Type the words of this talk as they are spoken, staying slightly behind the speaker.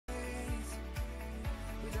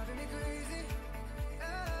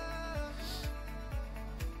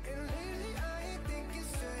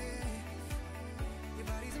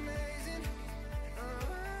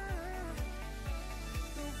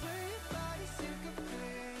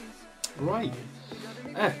Right.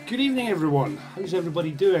 Good evening, everyone. How's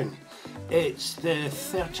everybody doing? It's the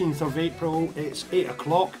 13th of April. It's 8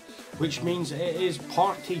 o'clock, which means it is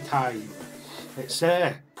party time. It's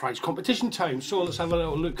prize competition time. So let's have a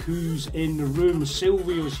little look who's in the room.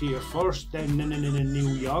 Silvio's here first, then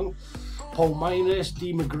Neil Young, Paul Minus,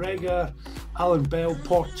 D McGregor, Alan Bell,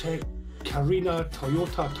 Portec, Karina,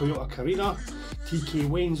 Toyota Karina, TK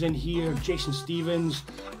Wayne's in here, Jason Stevens,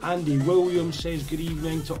 Andy Williams says good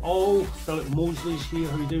evening to all, Philip Mosley's here,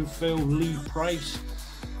 how you doing Phil, Lee Price,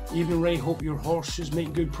 evening Ray, hope your horses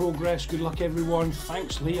make good progress, good luck everyone,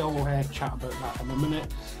 thanks Lee, I'll chat about that in a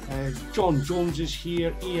minute. John Jones is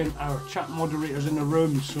here, Ian, our chat moderator's in the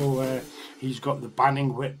room, so he's got the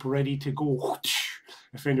banning whip ready to go.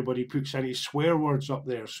 If anybody puts any swear words up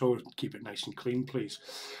there, so keep it nice and clean, please.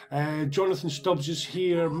 Jonathan Stubbs is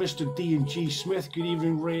here. Mr. D&G Smith, good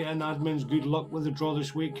evening, Ray and admins. Good luck with the draw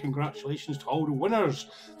this week. Congratulations to all the winners.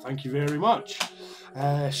 Thank you very much.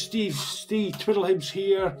 Steve Twiddlehibb's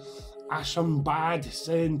here. Assam Bad,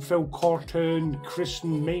 Phil Corton,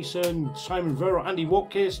 Kristen Mason, Simon Vera, Andy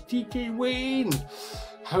Watkins, TK Wayne.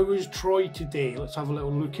 How is Troy today? Let's have a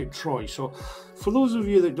little look at Troy. So, for those of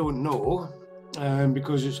you that don't know,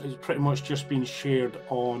 because it's pretty much just been shared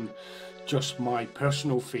on just my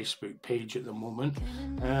personal Facebook page at the moment.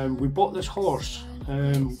 We bought this horse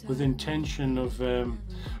with the intention of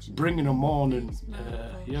bringing him on and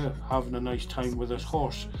having a nice time with this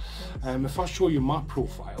horse. If I show you my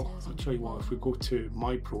profile, I'll tell you what, if we go to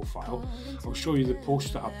my profile, I'll show you the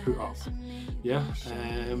post that I put up. Yeah,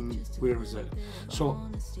 where is it? So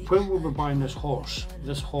when we were buying this horse,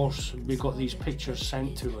 we got these pictures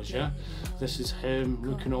sent to us. Yeah, this is him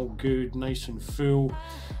looking all good, nice and full.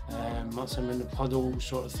 That's him in the puddle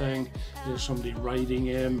sort of thing. There's somebody riding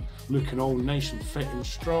him, looking all nice and fit and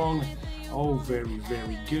strong, all very,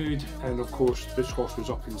 very good. And of course this horse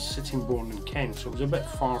was up in Sittingbourne in Kent, so it was a bit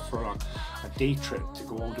far for a day trip to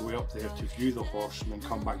go all the way up there to view the horse and then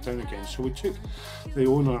come back down again. So we took the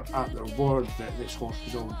owner at their word that this horse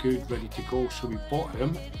was all good, ready to go, so we bought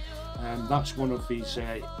him. And that's one of his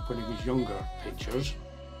when he was younger pictures,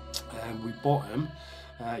 and we bought him.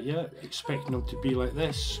 Expecting him to be like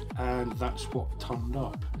this, and that's what turned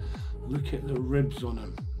up. Look at the ribs on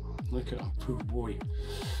him. Look at him, poor boy.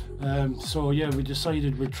 So yeah, we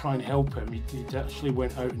decided we'd try and help him. He actually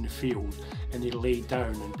went out in the field and he laid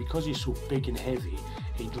down, and because he's so big and heavy,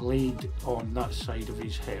 he'd laid on that side of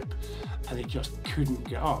his hip and he just couldn't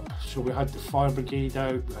get up. So we had the fire brigade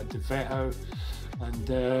out, we had the vet out, and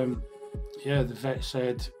the vet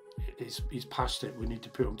said he's past it, we need to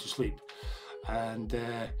put him to sleep. And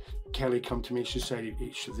Kelly come to me, she said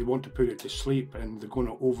they want to put it to sleep and they're going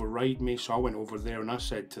to override me. So I went over there and I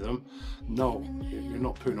said to them, no, you're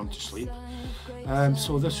not putting him to sleep.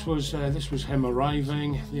 So this was him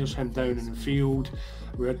arriving. There's him down in the field.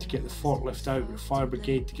 We had to get the forklift out with the fire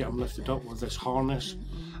brigade to get him lifted up with this harness,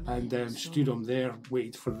 and stood him there,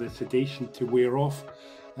 waited for the sedation to wear off,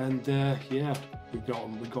 and we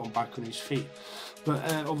got him back on his feet. But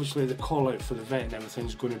obviously the call out for the vet and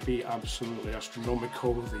everything's going to be absolutely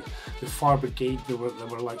astronomical. The fire brigade, they were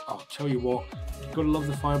like, I'll tell you what, you've got to love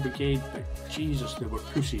the fire brigade, but Jesus, they were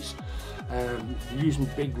pussies. Using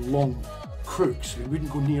big long crooks. They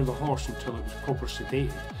wouldn't go near the horse until it was proper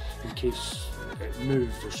sedated, in case it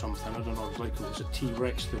moved or something. I don't know, it was like it was a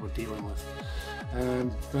T-Rex they were dealing with.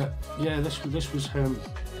 But yeah, this was him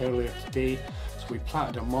earlier today. So we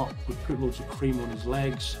platted him up, we put loads of cream on his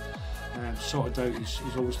legs, sorted out, he's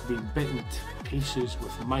obviously been bitten to pieces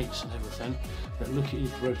with mites and everything, but look at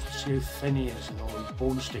his ribs, see how thin he is and all his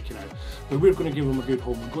bones sticking out. But we're going to give him a good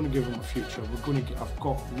home, we're going to give him a future, I've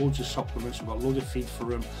got loads of supplements, I've got loads of feed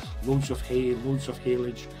for him, loads of hay, loads of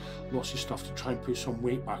haylage, lots of stuff to try and put some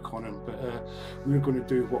weight back on him. But we're going to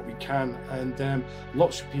do what we can, and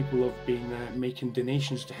lots of people have been making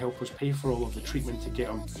donations to help us pay for all of the treatment to get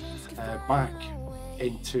him back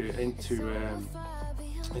into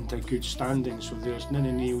good standing. So there's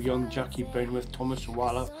Neil Young, Jackie Brownworth, Thomas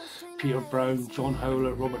Awala, Peter Brown, John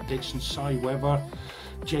Howlett, Robert Dixon, Cy Webber,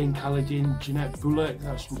 Jane Calladine, Jeanette Bullock,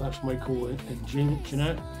 that's Michael and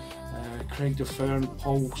Jeanette, Craig DeFern,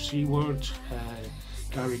 Paul Seward,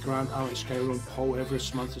 Gary Grant, Alex Skyron, Paul Everest,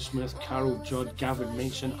 Samantha Smith, Carol Judd, Gavin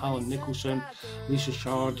Mason, Alan Nicholson, Lisa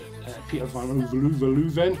Shard, Peter Van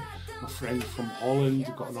Leuven, my friend from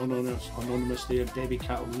Holland, got an anonymous there, Debbie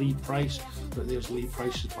Cattle, Lee Price, but there's Lee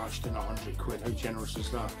Price has bashed in 100 quid, how generous is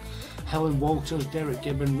that? Helen Walters, Derek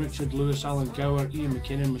Gibbon, Richard Lewis, Alan Gower, Ian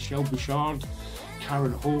McKinnon, Michelle Bouchard,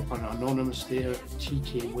 Karen Hope, an anonymous there,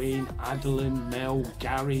 TK Wayne, Adeline, Mel,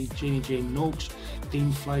 Gary, Janie Jane Noakes,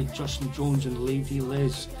 Dean Flight, Justin Jones and Lady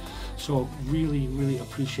Liz. So really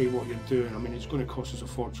appreciate what you're doing. I mean, it's going to cost us a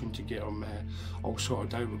fortune to get them all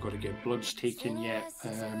sorted out. We've got to get bloods taken yet,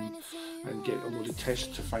 and get a load of tests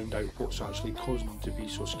to find out what's actually causing him to be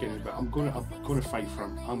so skinny. But I'm going to fight for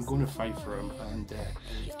him. I'm going to fight for him and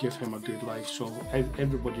give him a good life. So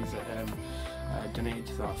everybody that donated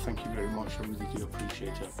to that, thank you very much. I really do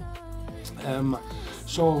appreciate it.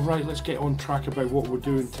 So right, let's get on track about what we're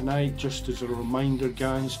doing tonight. Just as a reminder,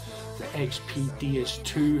 guys, the XP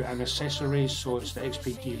DS2 and accessories. So it's the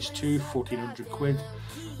XP DS2, 1400 quid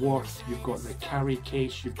worth. You've got the carry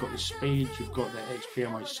case, you've got the spade, you've got the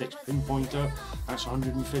XPMI6 pinpointer, that's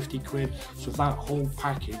 150 quid. So that whole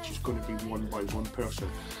package is going to be one by one person,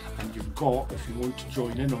 and you've got, if you want to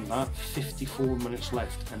join in on that, 54 minutes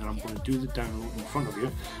left, and then I'm going to do the download in front of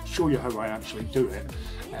you, show you how I actually do it,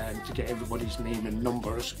 and to get everybody's name and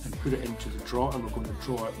numbers and put it into the draw, and we're going to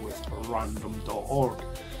draw it with random.org.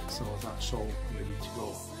 So that's all ready to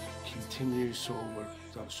go. Continue, so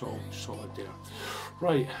that's all sorted there.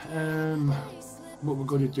 Right, what we're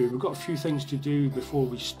going to do, we've got a few things to do before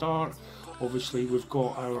we start. Obviously we've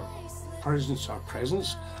got our prizes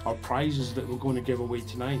that we're going to give away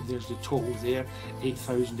tonight. There's the total there,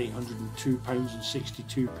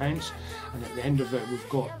 £8,802.62, and at the end of it we've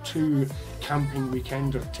got 2 camping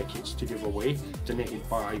weekender tickets to give away, donated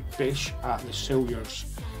by Bish at the Silliers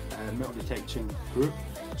metal detecting group.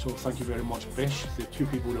 So thank you very much, Bish. The 2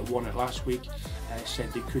 people that won it last week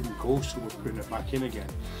said they couldn't go, so we're putting it back in again.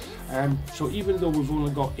 So even though we've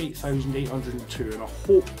only got 8,802, and I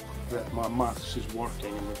hope that my maths is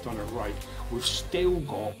working and we've done it right, we've still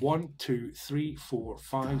got 1, 2, 3, 4,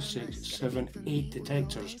 5, 6, 7, 8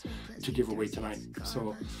 detectors to give away tonight.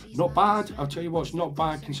 So not bad. I'll tell you what, it's not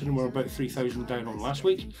bad considering we're about 3,000 down on last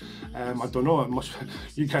week. I don't know,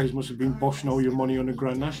 you guys must have been boshing all your money on the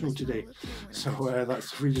Grand National today, so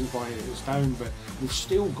that's the reason why it is down. But we've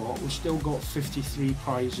still got 53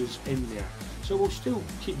 prizes in there, so we'll still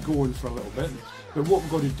keep going for a little bit. But what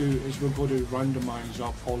we're going to do is we're going to randomise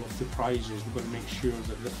up all of the prizes. We're going to make sure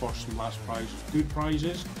that the first and last prize is good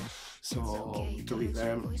prizes. So delete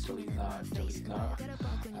them, delete that,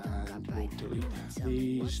 and we'll delete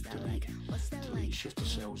these, delete, shift the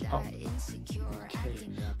cells up. Okay,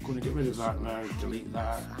 I'm going to get rid of that now, delete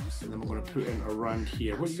that, and then we're going to put in around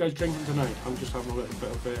here. What are you guys drinking tonight? I'm just having a little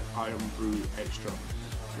bit of Iron Brew Extra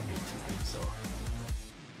for me tonight. So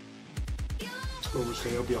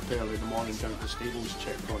obviously I'll be up early in the morning down to the stables,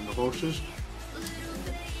 check on the horses.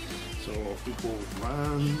 So we go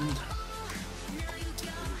round,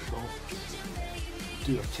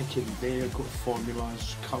 do a tick in there, go to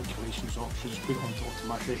formulas, calculations, options, put it onto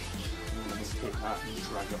automatic, and then we'll take that and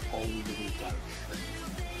drag it all the way down.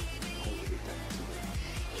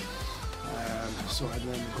 So and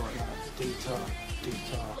then we've got that data,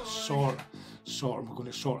 sort, and we're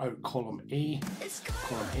going to sort out column A,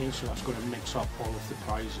 so that's going to mix up all of the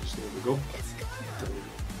prizes. There we go.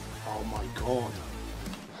 Oh my god.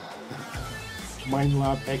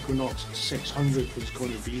 Minelab Equinox 600 is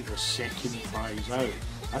going to be the second prize out.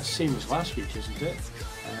 That's the same as last week, isn't it?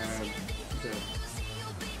 The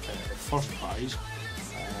first prize,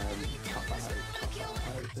 cut that out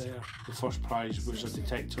there. The first prize was a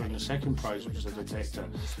detector and the second prize was a detector,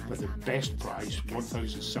 but the best prize,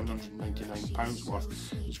 £1,799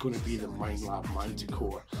 worth, is going to be the Minelab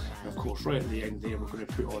Manticore. And of course, right at the end there, we're going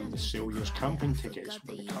to put on the Silliers camping tickets.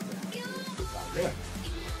 We're going to cut that and put that there.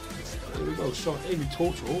 There we go. So in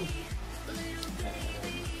total,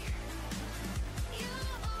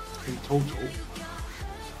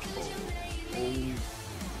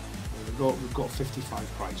 we've got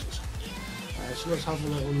 55 prizes. So let's have a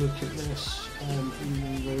little look at this.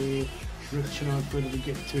 Evening, Richard, where did we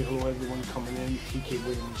get to? Hello everyone coming in. TK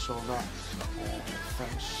Williams saw that.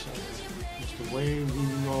 Thanks, Mr. Wayne.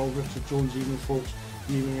 Evening all. Richard Jones, evening folks.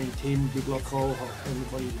 Evening team. Good luck all. Hope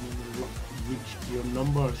everybody's reached your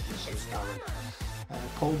numbers. This is Darren.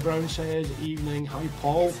 Paul Brown says, evening. Hi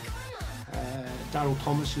Paul. Daryl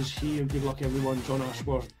Thomas is here. Good luck everyone. John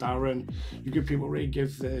Ashworth, Darren. You good people ready to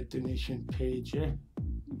give the donation page, yeah?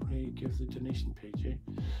 Give the donation page,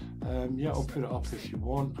 yeah, I'll put it up if you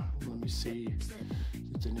want. Let me see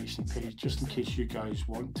the donation page, just in case you guys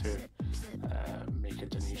want to make a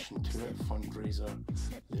donation to it. Fundraiser,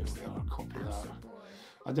 there we are, copy that.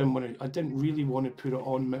 I didn't really want to put it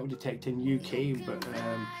on Metal Detecting UK, but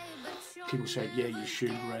people said, yeah, you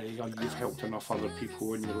should, right? You've helped enough other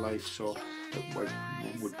people in your life, so it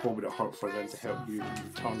would probably hurt for them to help you in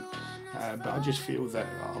return. But I just feel that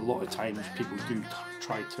a lot of times people do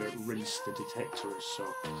try to rinse the detectors, so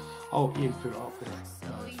I'll Ian put it up there.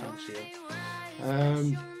 Thanks,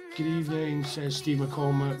 Ian. Good evening, says Steve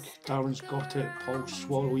McCormick. Darren's got it. Paul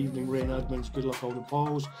Swallow, evening rain admins. Good luck all the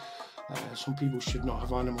Pauls. Some people should not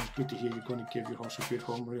have animals. Good to hear you're going to give your horse a good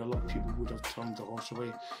home. A lot of people would have turned the horse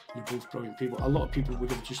away. You're both brilliant people. A lot of people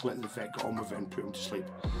would have just let the vet get on with it and put him to sleep.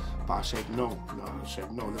 But I said no. I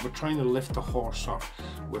said no. They were trying to lift the horse up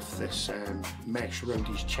with this mesh around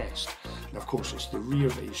his chest. And of course it's the rear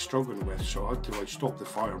that he's struggling with. So I had to stop the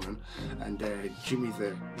fireman and jimmy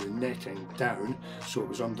the netting down so it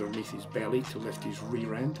was underneath his belly to lift his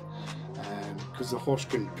rear end. Because the horse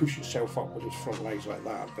can push itself up with his front legs like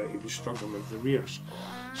that, but he was struggling with the rears.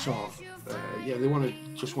 So yeah, they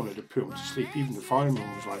just wanted to put him to sleep. Even the fireman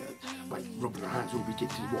was like rubbing their hands, "Oh, we get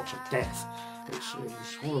to watch a death." It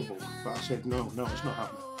was horrible. But I said no, it's not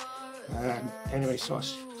happening. Anyway, so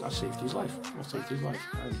I saved his life.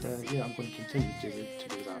 And yeah, I'm going to continue to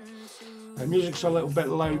do that. Music's a little bit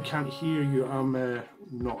loud. Can't hear you. I'm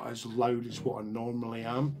not as loud as what I normally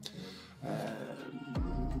am.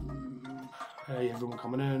 Hey, everyone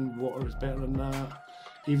coming in. Water is better than that.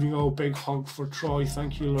 Evening all, big hug for Troy.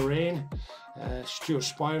 Thank you, Lorraine. Stuart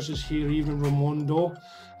Spires is here. Evening, Ramondo.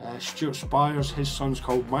 Stuart Spires, his son's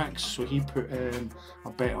called Max, so he put a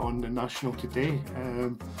bet on the National today.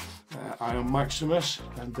 I am Maximus,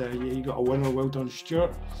 and yeah, you got a winner. Well done,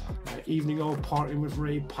 Stuart. Evening all, partying with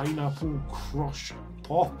Ray. Pineapple Crush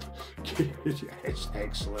Pop. It's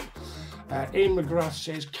excellent. Ian McGrath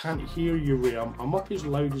says, "Can't hear you, Ray." I'm up as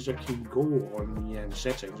loud as I can go on the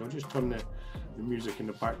settings. I'll just turn the music in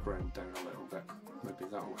the background down a little bit. Maybe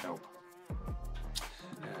that'll help.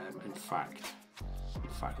 In fact,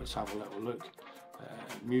 let's have a little look.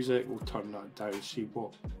 Music, we'll turn that down. See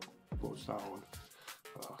what's that on?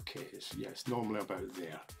 Okay, it's normally about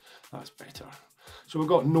there. That's better. So we've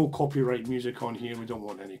got no copyright music on here. We don't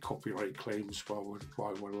want any copyright claims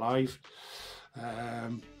while we're live.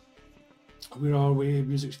 Where are we?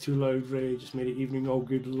 Music's too loud, Ray. Just made it. Evening all,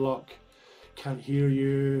 good luck. Can't hear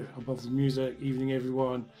you. Above the music. Evening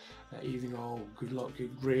everyone. Evening all, good luck.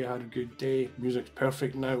 Ray had a good day. Music's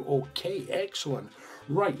perfect now. Okay, excellent.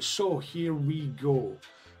 Right, so here we go.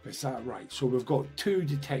 Is that right? So we've got two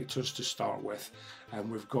detectors to start with, and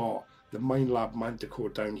we've got the Minelab Manticore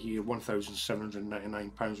down here,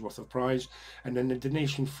 £1,799 worth of prize, and then the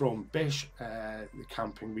donation from Bish, the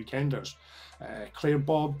Camping Weekenders. Claire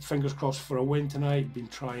Bob, fingers crossed for a win tonight. Been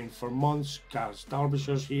trying for months. Gaz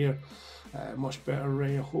Derbyshire's here. Much better,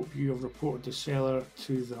 Ray. I hope you have reported the seller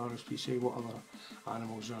to the RSPCA. What other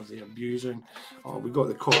animals are they abusing? Oh, we got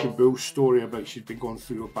the Cocky Bull story about she's been going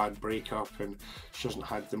through a bad breakup and she hasn't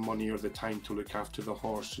had the money or the time to look after the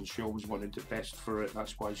horse, and she always wanted the best for it.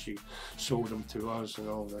 That's why she sold him to us and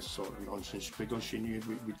all this sort of nonsense, because she knew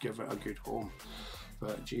we'd give it a good home.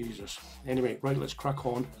 But Jesus. Anyway, right, let's crack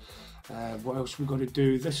on. What else we got to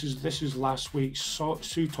do? This is last week.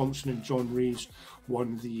 Sue Thompson and John Reeves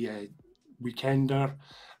won the Weekender,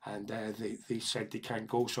 and they said they can't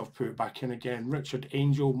go, so I've put it back in again. Richard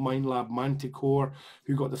Angel, Minelab Manticore,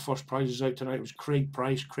 who got the first prizes out tonight, was Craig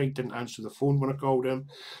Price. Craig didn't answer the phone when I called him.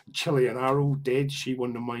 Chilean Arrow did. She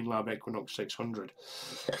won the Minelab Equinox 600.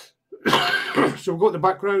 So we've got the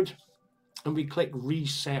background, and we click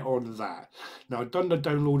reset on that. Now, I've done the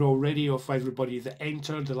download already of everybody that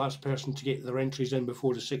entered. The last person to get their entries in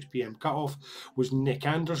before the 6 PM cutoff was Nick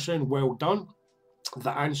Anderson. Well done.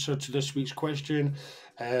 The answer to this week's question,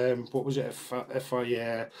 what was it? If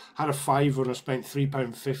I had a fiver and I spent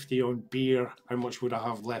 £3.50 on beer, how much would I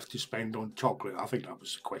have left to spend on chocolate? I think that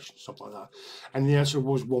was the question, something like that. And the answer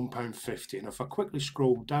was £1.50. And if I quickly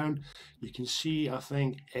scroll down, you can see I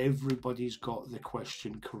think everybody's got the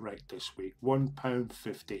question correct this week.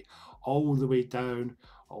 £1.50, all the way down.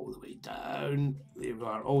 There we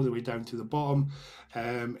are, all the way down to the bottom.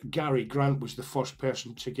 Gary Grant was the first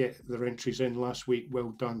person to get their entries in last week.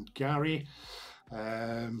 Well done, Gary.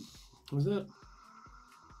 Was it?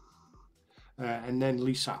 And then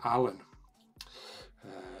Lisa Allen.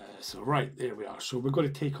 So right, there we are. So we're going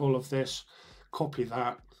to take all of this, copy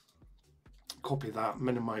that,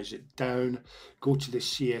 minimize it down, go to the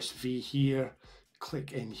CSV here,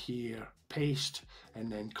 click in here, paste, and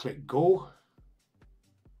then click go.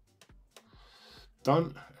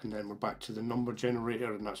 Done, and then we're back to the number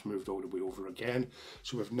generator, and that's moved all the way over again.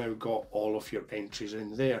 So we've now got all of your entries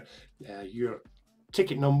in there. Your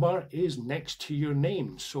ticket number is next to your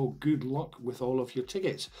name, so good luck with all of your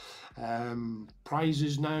tickets.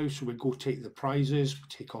 Prizes now, so we go take the prizes, we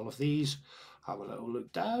take all of these, have a little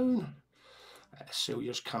look down.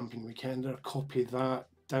 Sailors Camping Weekender, copy that,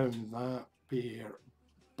 down that, beer,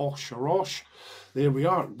 Bosh Rosh. There we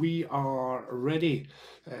are. We are ready.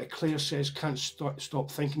 Claire says, can't stop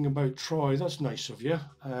thinking about Troy. That's nice of you.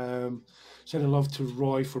 Sending love to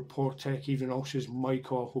Roy for Portec. Evening all, says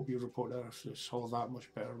Michael. I hope you report that. If it's all that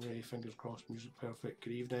much better, Ray. Fingers crossed. Music perfect.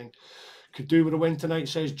 Good evening. Could do with a win tonight,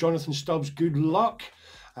 says Jonathan Stubbs. Good luck.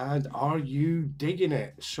 And are you digging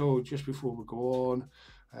it? So just before we go on,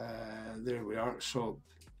 there we are. So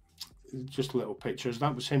just little pictures.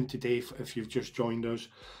 That was him today if you've just joined us.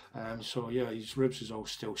 So yeah, his ribs is all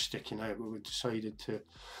still sticking out, but we decided to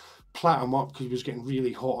plait him up because he was getting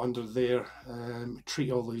really hot under there.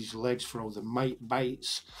 Treat all these legs for all the mite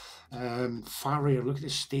bites. Farrier, look at the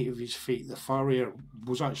state of his feet. The farrier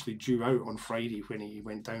was actually due out on Friday when he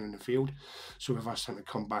went down in the field, so we've asked him to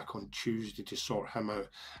come back on Tuesday to sort him out,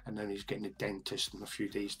 and then he's getting a dentist in a few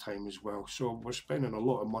days time as well. So we're spending a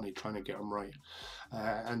lot of money trying to get him right,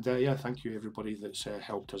 and yeah, thank you everybody that's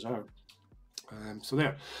helped us out. So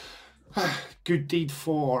there, good deed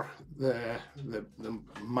for the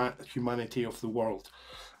humanity of the world.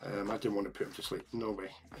 I didn't want to put him to sleep, no way.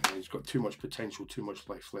 He's got too much potential, too much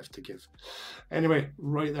life left to give. Anyway,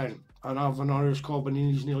 right then, and I have an Irish cob and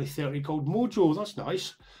he's nearly 30 called Mojo. That's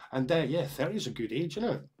nice. And yeah, 30 is a good age,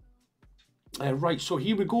 isn't it? Right, so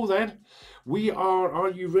here we go then. We are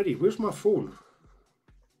you ready? Where's my phone?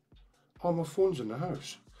 Oh, my phone's in the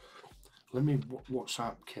house. Let me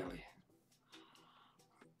WhatsApp Kelly.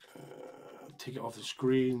 Take it off the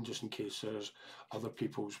screen just in case there's other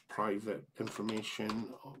people's private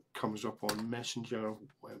information comes up on Messenger.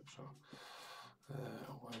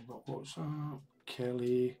 WhatsApp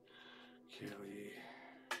Kelly.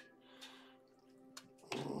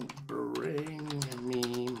 Bring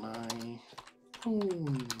me my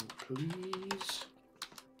phone, please.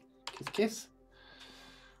 Kiss, kiss.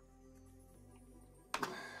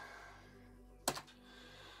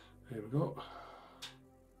 There we go.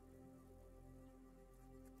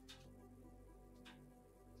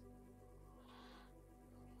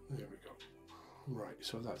 There we go. Right,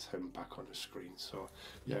 so that's him back on the screen. So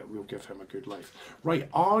yeah, we'll give him a good life. Right,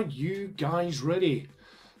 are you guys ready?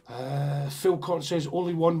 Phil Cott says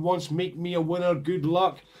only one once, make me a winner, good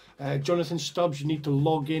luck. Jonathan Stubbs, you need to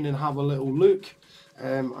log in and have a little look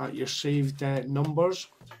at your saved numbers.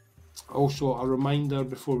 Also a reminder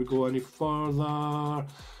before we go any further,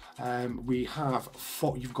 we have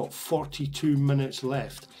you've got 42 minutes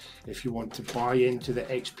left if you want to buy into the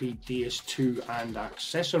XP DS2 and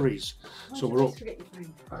accessories. So we're up.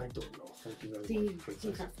 I don't know. Thank you very much.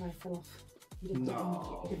 See, that's my fourth. You didn't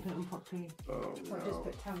put it on properly. Oh, so no. I just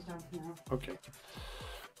put towels down for now. Okay.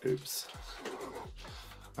 Oops.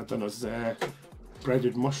 I done us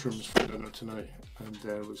breaded mushrooms for dinner tonight, and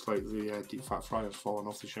looks like the deep fat fryer's fallen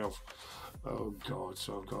off the shelf. Oh god,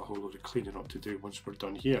 so I've got a whole load of cleaning up to do once we're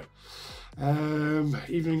done here.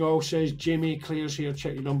 Evening all, says Jamie. Claire's here,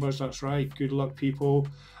 check your numbers, that's right. Good luck people.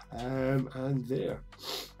 And there,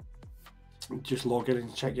 just log in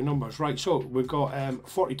and check your numbers. Right, so we've got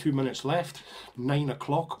 42 minutes left, 9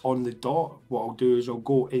 o'clock on the dot. What I'll do is I'll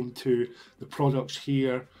go into the products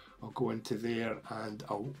here, I'll go into there, and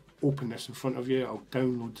I'll open this in front of you. I'll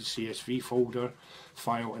download the CSV folder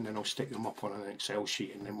file, and then I'll stick them up on an Excel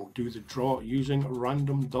sheet, and then we'll do the draw using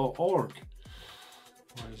random.org.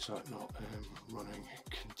 Why is that not running?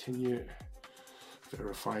 Continue.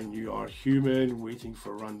 Verifying you are human. Waiting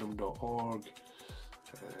for random.org.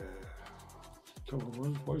 Come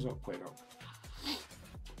on, why is that playing up?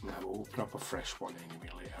 Now we'll open up a fresh one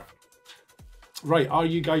anyway later. Right, are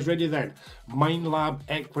you guys ready then? Minelab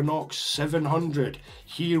Equinox 700.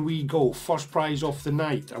 Here we go. First prize of the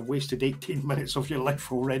night. I've wasted 18 minutes of your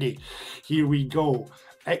life already. Here we go.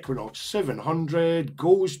 Equinox 700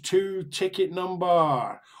 goes to ticket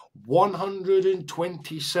number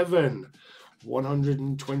 127.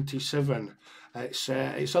 127. It's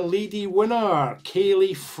a lady winner,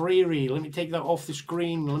 Kaylee Frary. Let me take that off the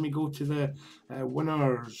screen. Let me go to the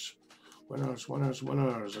winners. Winners,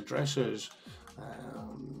 addresses.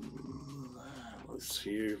 Let's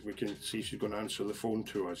see if we can see if she's going to answer the phone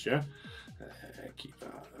to us, yeah? Keep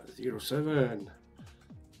that 07.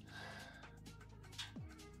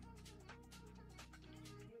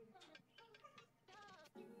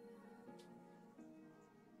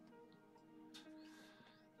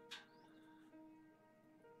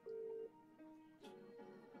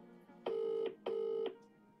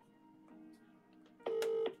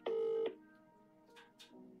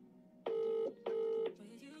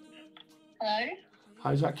 Hello?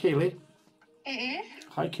 Hi, is that Kaylee? It is.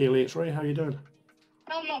 Hi Kaylee, it's Ray, how you doing?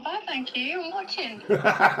 Oh, not bad, thank you. I'm watching.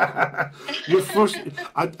 Your first,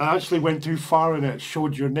 I actually went too far and it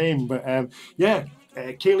showed your name, but yeah,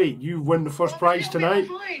 Kaylee, you win the first prize tonight.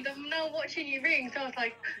 I'm now watching you ring, so I was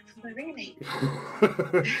like, am I ringing me?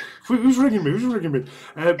 Who's ringing me? Who's ringing me?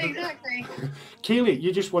 Exactly. Kaylee,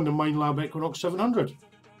 you just won the Mindlab Equinox 700.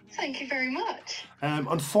 Thank you very much.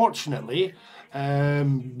 Unfortunately,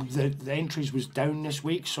 the entries was down this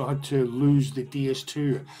week, so I had to lose the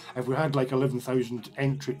DS2. If we had like 11,000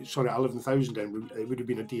 in, it would have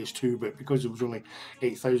been a DS2, but because it was only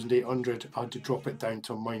 8,800, I had to drop it down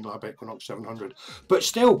to a Mindlab Equinox 700. But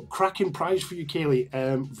still, cracking prize for you, Kaylee.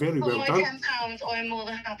 Very well done. £10, I'm more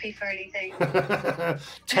than happy for anything.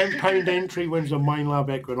 £10 entry wins a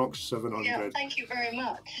Mindlab Equinox 700. Yeah, thank you very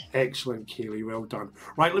much. Excellent, Kaylee. Well done.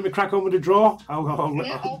 Right, let me crack on with the draw.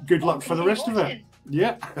 Good luck for the rest of it.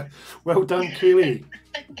 Yeah. Well done, Kaylee.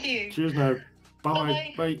 Thank you. Cheers now.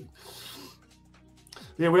 Bye. Bye.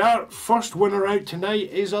 There we are. First winner out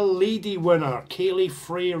tonight is a lady winner, Kaylee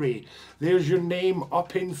Frary. There's your name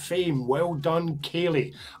up in fame. Well done,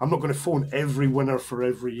 Kaylee. I'm not going to phone every winner for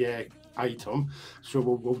every item, so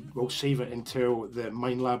we'll save it until the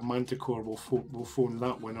Mindlab Manticore. We'll phone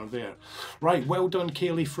that winner there. Right, well done,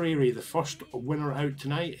 Kaylee Frary. The first winner out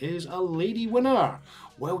tonight is a lady winner.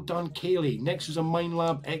 Well done, Kaylee. Next is a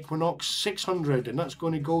Mindlab Equinox 600, and that's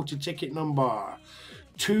going to go to ticket number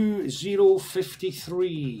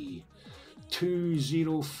 2053.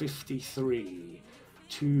 2053.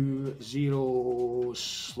 20,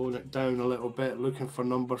 slowing it down a little bit, looking for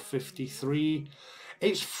number 53.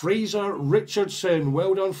 It's Fraser Richardson.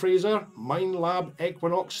 Well done, Fraser. Mindlab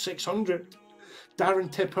Equinox 600.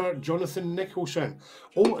 Darren Tipper, Jonathan Nicholson.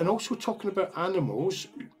 Oh, and also talking about animals,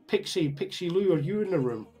 Pixie Lou, are you in the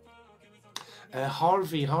room?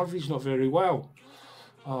 Harvey's not very well.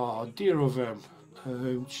 Oh, dear of him.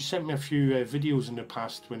 She sent me a few videos in the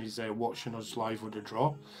past when he's watching us live with the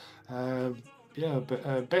draw. Yeah,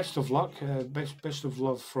 but best of luck, best of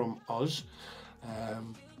love from us.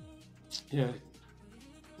 Yeah.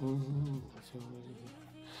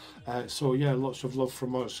 So yeah, lots of love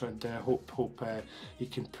from us, and hope he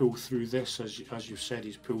can pull through this. As you've said,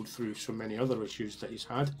 he's pulled through so many other issues that he's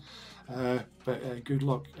had. But good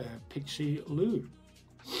luck, Pixie Lou.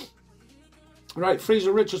 Right,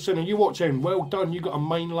 Fraser Richardson, are you watching? Well done, you got a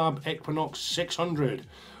Mindlab Equinox 600.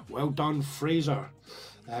 Well done, Fraser.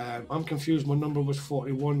 I'm confused, my number was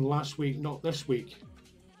 41 last week, not this week.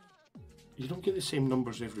 You don't get the same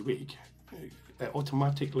numbers every week. It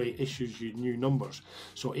automatically issues you new numbers.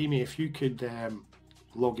 So Amy, if you could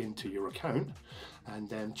log into your account and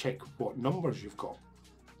then check what numbers you've got.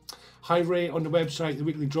 Hi Ray, on the website the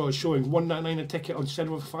weekly draw is showing $1.99 a ticket instead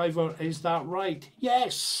of a $5. Is that right?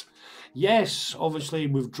 Yes! Yes, obviously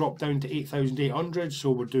we've dropped down to 8,800,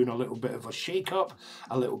 so we're doing a little bit of a shake-up,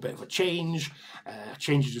 a little bit of a change.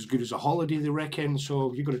 Change is as good as a holiday, they reckon,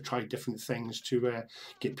 so you've got to try different things to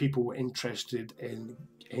get people interested in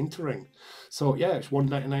entering. So yeah, it's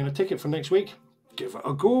 $1.99 a ticket for next week. Give it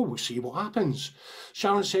a go, we'll see what happens.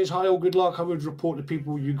 Sharon says, hi, all good luck. I would report the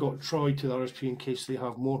people you got Troy to the RSP in case they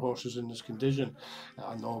have more horses in this condition.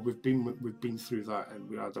 I know we've been through that, and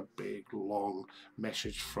we had a big long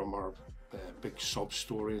message from our big sob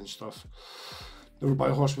story and stuff. Never buy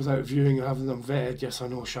a horse without viewing and having them vetted. Yes, I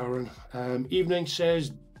know, Sharon. Evening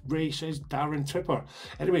says, Ray says, Darren Tipper.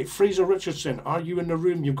 Anyway, Fraser Richardson, are you in the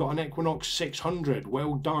room? You've got an Equinox 600.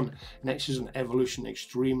 Well done. Next is an Evolution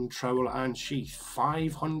Extreme Trowel and Sheath.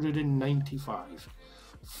 595.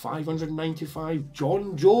 595.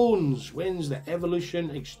 John Jones wins the Evolution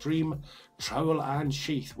Extreme Trowel and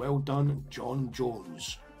Sheath. Well done, John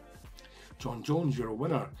Jones. John Jones, you're a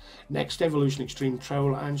winner. Next Evolution Extreme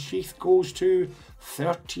Trowel and Sheath goes to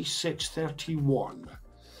 3631.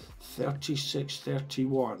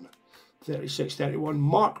 3631. 3631.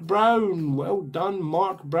 Mark Brown. Well done,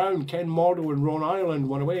 Mark Brown. Ken Mordo in Rhode Island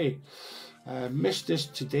won away. Missed this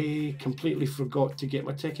today. Completely forgot to get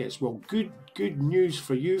my tickets. Well, good news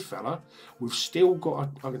for you, fella. We've still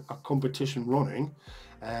got a competition running.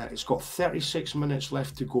 It's got 36 minutes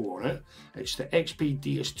left to go on it. It's the XP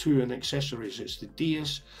DS2 and accessories. It's the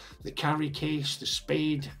DS, the carry case, the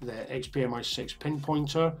spade, the XP MI6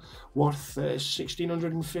 pinpointer, worth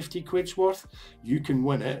 1,650 quid's worth. You can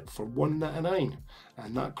win it for $1.99,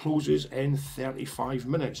 and that closes in 35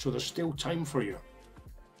 minutes, so there's still time for you.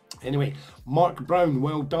 Anyway, Mark Brown,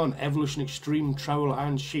 well done. Evolution Extreme Trowel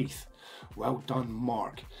and Sheath. Well done,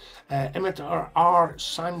 Mark. Imitar R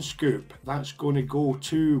Sand Scoop, that's going to go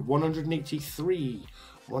to 183.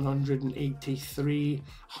 183,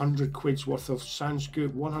 100 quid's worth of Sand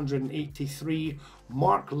Scoop, 183.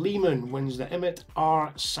 Mark Lehman wins the Emmett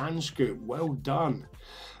R Sand Scoop. Well done.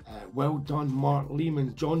 Well done, Mark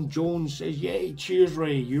Lehman. John Jones says, yay, cheers,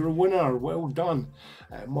 Ray, you're a winner. Well done,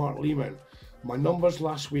 Mark Lehman. My numbers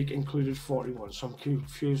last week included 41, so I'm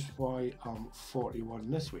confused why I'm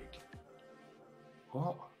 41 this week.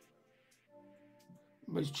 What?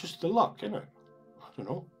 It's just the luck, isn't it? I don't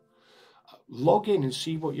know. Log in and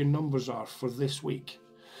see what your numbers are for this week.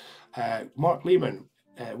 Mark Lehman,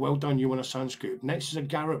 well done, you won a Sun Scoop. Next is a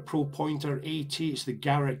Garrett Pro Pointer AT. It's the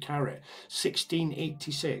Garrett Carrot.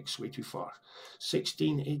 1686, way too far.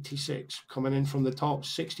 1686, coming in from the top.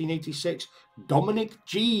 1686, Dominic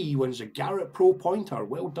G wins a Garrett Pro Pointer.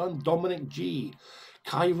 Well done, Dominic G.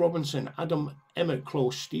 Kai Robinson, Adam Emmett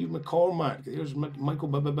Close, Steve McCormack. There's Michael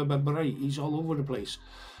Bright. He's all over the place.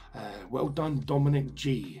 Well done, Dominic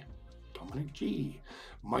G. Dominic G.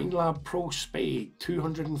 MindLab Pro Spade,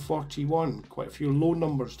 241. Quite a few low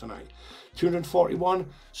numbers tonight. 241.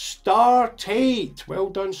 Star Tate. Well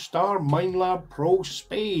done, Star. MindLab Pro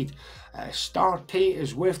Spade. Star Tate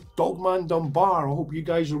is with Dogman Dunbar. I hope you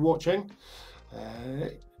guys are watching.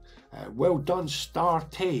 Well done, Star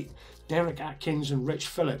Tate. Derek Atkins and Rich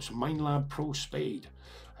Phillips. MindLab Pro Spade.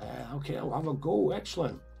 Okay, I'll have a go.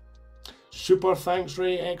 Excellent. Super thanks,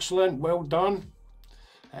 Ray. Excellent. Well done.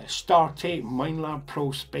 Star Tate, MindLab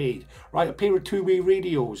Pro Spade. Right, a pair of two-way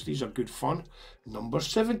radios. These are good fun. Number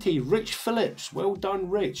 70, Rich Phillips. Well done,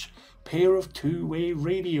 Rich. Pair of two-way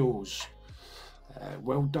radios.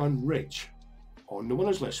 Well done, Rich. On the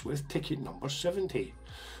winners list with ticket number 70.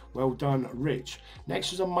 Well done, Rich.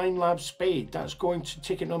 Next is a MindLab Spade. That's going to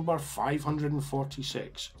ticket number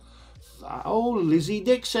 546. Oh, Lizzie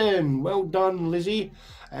Dixon. Well done, Lizzie.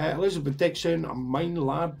 Elizabeth Dixon, a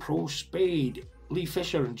MindLab Pro Spade. Lee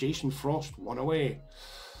Fisher and Jason Frost, one away.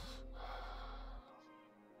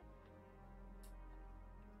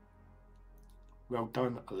 Well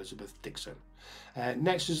done, Elizabeth Dixon.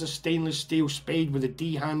 Next is a stainless steel spade with a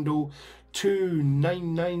D handle,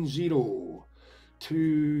 2990.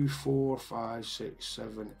 2, 4, 5, 6,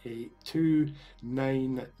 7, 8,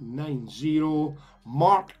 2990.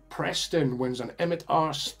 Mark Preston wins an Emmett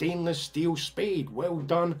R stainless steel spade. Well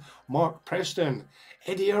done, Mark Preston.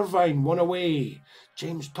 Eddie Irvine, one away.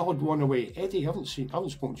 James Todd, one away. Eddie, I haven't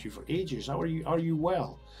spoken to you for ages. How are you? Are you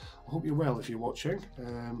well? I hope you're well if you're watching.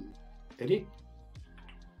 Eddie?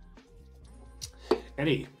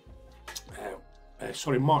 Eddie.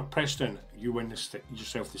 Sorry, Mark Preston, you win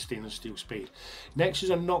yourself the stainless steel spade. Next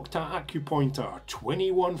is a Nocta Acupointer,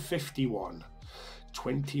 2151.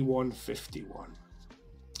 2151.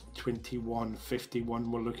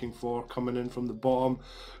 2151 we're looking for, coming in from the bottom.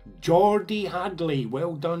 Geordie Hadley,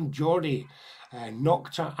 well done, Geordie.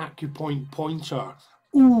 Nocta Acupoint Pointer.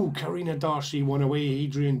 Ooh, Karina Darcy, one away.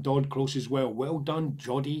 Adrian Dodd close as well. Well done,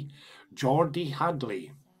 Geordie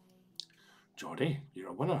Hadley. Geordie, you're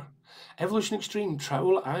a winner. Evolution Extreme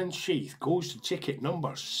Trowel and Sheath goes to ticket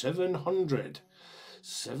number 700.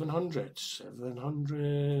 700,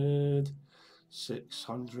 700,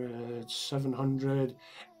 600, 700.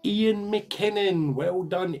 Ian McKinnon, well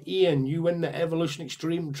done, Ian. You win the Evolution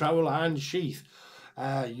Extreme Trowel and Sheath.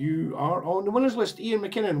 You are on the winners list, Ian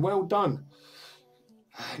McKinnon. Well done.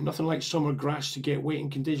 Nothing like summer grass to get weight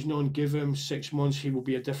and condition on. Give him 6 months, he will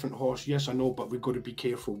be a different horse. Yes, I know, but we've got to be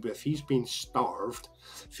careful. If he's been starved,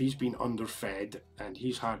 if he's been underfed, and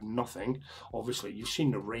he's had nothing, obviously you've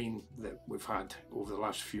seen the rain that we've had over the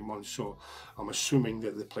last few months, so I'm assuming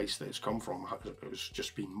that the place that it's come from has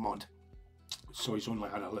just been mud. So he's only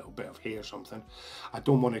had a little bit of hay or something. I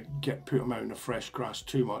don't want to put him out in the fresh grass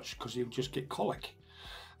too much, because he'll just get colic.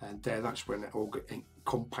 And that's when it all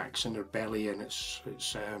compacts in their belly, and it's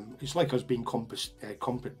like us being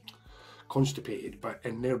constipated, but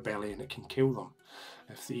in their belly, and it can kill them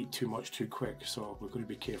if they eat too much too quick. So we're going to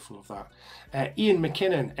be careful of that. Ian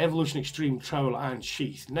McKinnon, Evolution Extreme Trowel and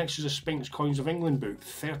Sheath. Next is a Spinks Coins of England book,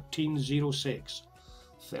 1306.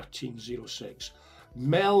 1306.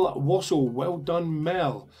 Mel Wassell, well done,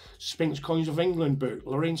 Mel. Spinks Coins of England book.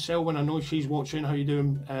 Lorraine Selwyn, I know she's watching. How you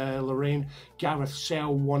doing, Lorraine? Gareth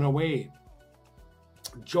Sell, one away.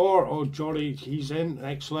 Geordie, he's in.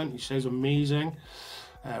 Excellent. He says amazing.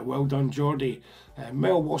 Well done, Geordie.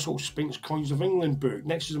 Mel Wassell, Spinks Coins of England book.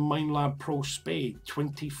 Next is a MindLab Pro Spade,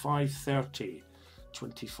 2530.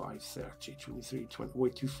 2530, 23, 20, way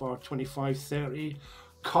too far. 2530.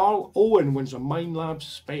 Carl Owen wins a MindLab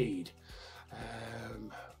Spade.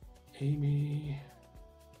 Amy.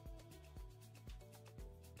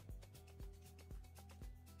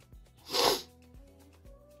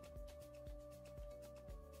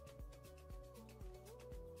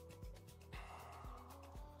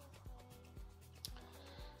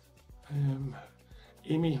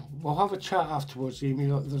 Amy, we'll have a chat afterwards, Amy.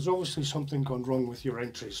 There's obviously something gone wrong with your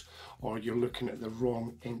entries, or you're looking at the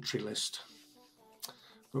wrong entry list.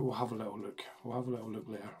 But we'll have a little look. We'll have a little look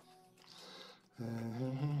later.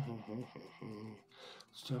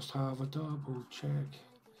 Let's just have a double check.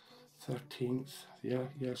 13th,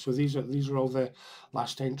 yeah. So these are all the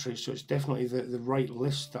last entries. So it's definitely the right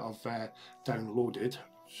list that I've downloaded.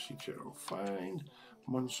 Secure find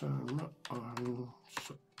Munson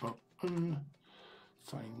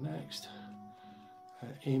find next.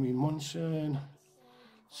 Amy Munson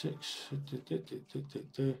 6.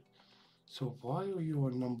 So why are you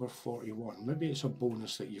on number 41? Maybe it's a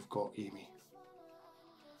bonus that you've got, Amy.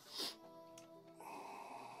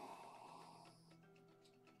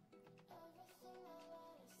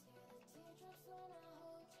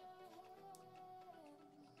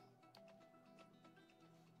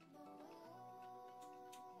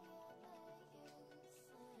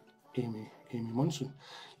 Amy Munson.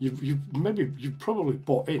 You've probably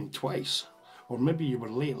bought in twice, or maybe you were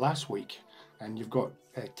late last week and you've got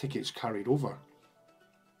tickets carried over.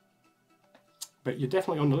 But you're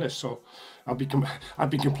definitely on the list, so I'd be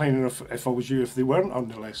complaining if I was you if they weren't on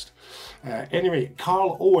the list. Anyway,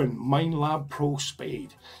 Carl Owen, Minelab Pro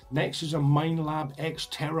Spade. Next is a Minelab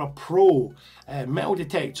Xterra Pro metal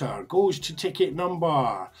detector. Goes to ticket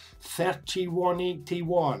number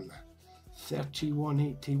 3181.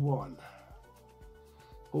 3181.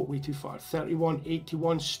 Oh, way too far.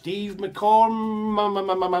 3181. Steve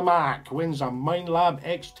McCormack wins a Minelab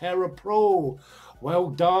Xterra Pro. Well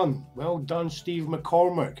done, Steve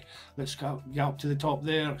McCormack. Let's get up to the top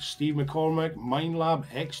there. Steve McCormack, Minelab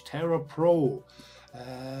Xterra Pro.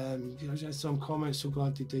 There's some comments. So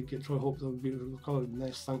glad they did get through. I hope they'll be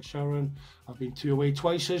nice. Thanks, Sharon. I've been 2 away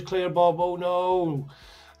twice, says Claire Bob. Oh no.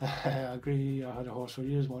 I agree. I had a horse for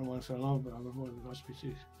years. One fell off, but I remember the last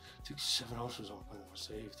species. Took 7 horses off when they were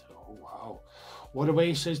saved. Oh wow! What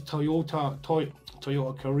away, says Toyota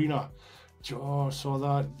Carina. Oh, saw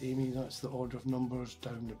that, Amy. That's the order of numbers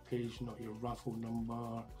down the page, not your raffle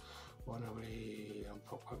number. One away and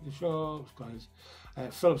pop out the shops, guys.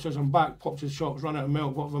 Philip says I'm back. Popped to the shops, run out of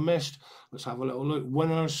milk. What have I missed? Let's have a little look.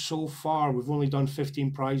 Winners so far. We've only done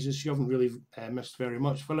 15 prizes. You haven't really missed very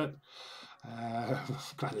much, Philip.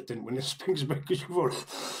 Glad I didn't win the Sphinx because you've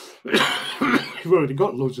already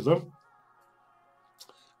got loads of them.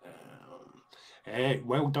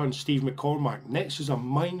 Well done, Steve McCormack. Next is a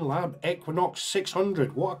Minelab Equinox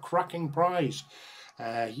 600. What a cracking prize.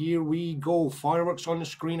 Here we go. Fireworks on the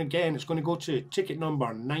screen again. It's going to go to ticket number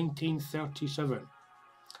 1937.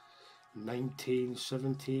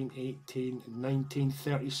 1917, 18,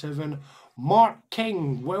 1937. Mark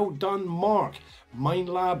King. Well done, Mark.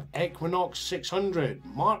 Minelab Equinox 600.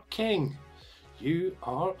 Mark King, you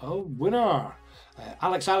are a winner.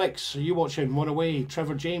 Alex, are you watching? One away.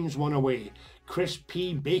 Trevor James, one away. Chris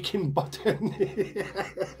P. Bacon Button.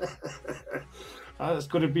 That's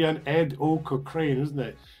going to be an Ed O. Cochrane, isn't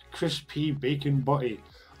it? Chris P. Bacon Butty.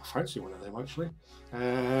 I fancy one of them, actually.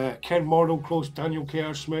 Ken Mordle, close. Daniel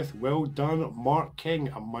K.R. Smith. Well done. Mark King,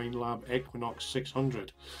 a Minelab Equinox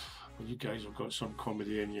 600. Well, you guys have got some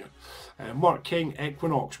comedy in you. Mark King,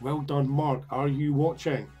 Equinox. Well done, Mark. Are you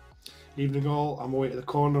watching? Evening all. I'm away to the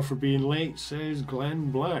corner for being late, says Glenn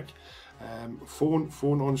Black. Phone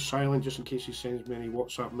on silent just in case he sends me any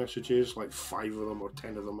WhatsApp messages, like 5 of them or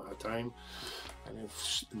 10 of them at a time, and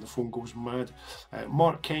if the phone goes mad.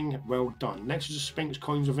 Mark King, well done. Next is the Sphinx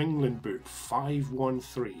Coins of England book,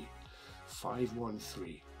 513.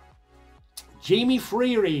 Jamie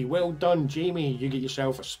Freary, well done, Jamie. You get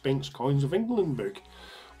yourself a Sphinx Coins of England book.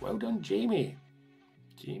 Well done, Jamie.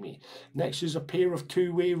 Next is a pair of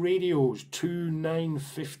two-way radios,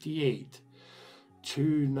 2958.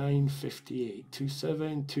 2958,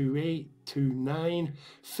 27, 28, 29,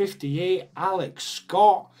 58. Alex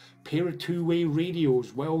Scott, pair of two-way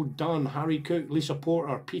radios. Well done. Harry Cook, Lisa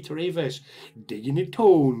Porter, Peter Avis, Digging the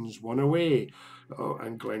Tones, one away. Oh,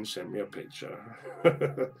 and Glenn sent me a picture.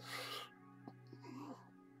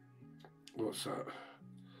 What's that?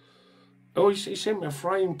 Oh, he sent me a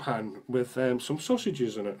frying pan with some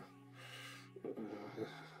sausages in it.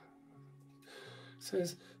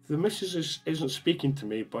 Says, the missus isn't speaking to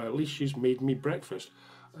me, but at least she's made me breakfast.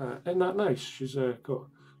 Isn't that nice? She's got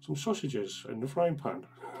some sausages in the frying pan.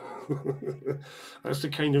 That's the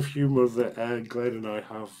kind of humour that Glenn and I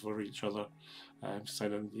have for each other.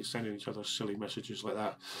 Sending each other silly messages like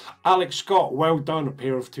that. Alex Scott, well done, a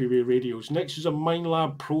pair of two-way radios. Next is a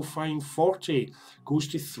Minelab Profine 40. Goes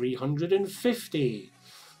to 350.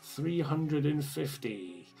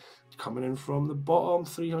 350. Coming in from the bottom,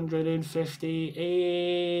 350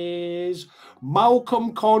 is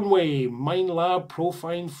Malcolm Conway, Minelab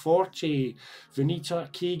Profine 40.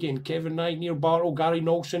 Vanita Keegan, Kevin Knight, Neil Bartle, Gary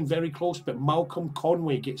Nolson, very close, but Malcolm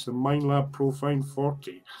Conway gets the Minelab Profine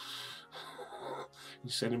 40.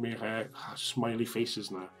 He's sending me smiley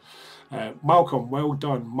faces now. Malcolm, well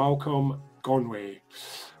done. Malcolm Conway.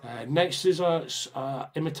 Next is a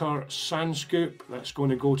Imiter Sand Scoop. That's going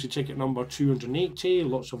to go to ticket number 280.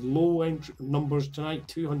 Lots of low numbers tonight.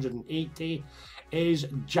 280 is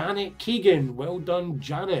Janet Keegan. Well done,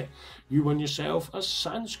 Janet. You won yourself a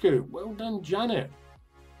Sand Scoop. Well done, Janet.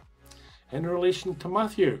 In relation to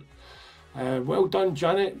Matthew. Well done,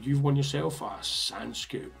 Janet. You've won yourself a Sand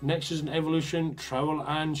Scoop. Next is an Evolution Trowel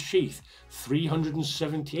and Sheath.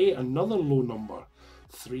 378. Another low number.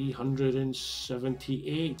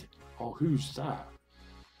 378. Oh, who's that?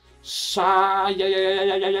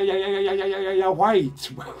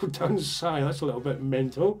 White. Well done, Sai. That's a little bit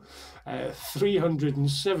mental.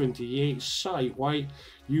 378. Sai White.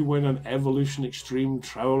 You win an Evolution Extreme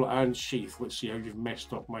Trowel and Sheath. Let's see how you've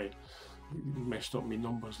messed up my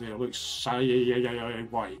numbers there. Look, Sai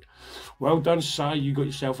White. Well done, Sai. You got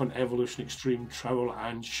yourself an Evolution Extreme Trowel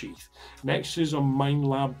and Sheath. Next is a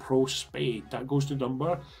Mindlab Pro Spade. That goes to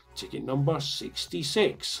ticket number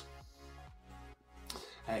 66.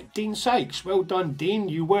 Dean Sykes. Well done, Dean.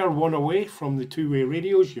 You were one away from the two-way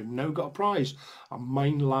radios. You've now got a prize. A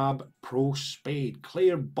Mindlab Pro Spade.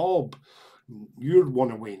 Claire Bob. You're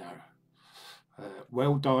one away now.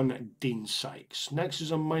 Well done, Dean Sykes. Next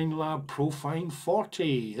is a Mindlab Profine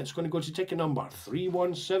 40. That's going to go to ticket number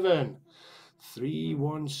 317.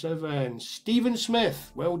 317. Stephen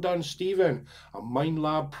Smith. Well done, Stephen. A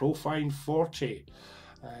Mindlab Profine 40.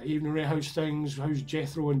 Evening Ray, how's things? How's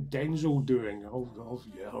Jethro and Denzel doing? Oh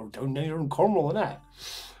yeah, down there in Cornwall, isn't it?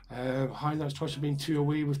 Hi, that's twice I've been two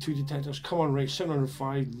away with two detectors. Come on, Ray.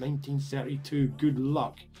 705, 1932. Good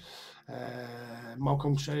luck.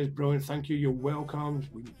 Malcolm says, brilliant, thank you, you're welcome.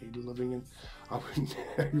 We need living in, I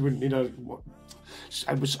wouldn't need a,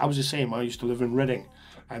 I was the same. I used to live in Reading,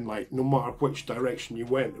 and like no matter which direction you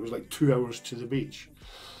went, it was like 2 hours to the beach.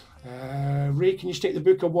 Ray, can you stick the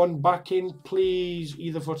book of one back in, please?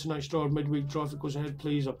 Either for tonight's draw or midweek draw if it goes ahead,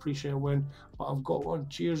 please. I appreciate a win, but I've got one.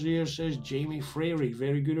 Cheers here, says Jamie Frary.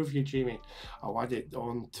 Very good of you, Jamie. I'll add it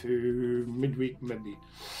on to midweek, maybe.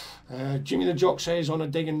 Jimmy the Jock says, on a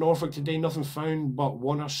dig in Norfolk today, nothing found but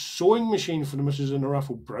won a sewing machine for the missus in the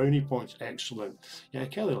raffle. Brownie points. Excellent. Yeah,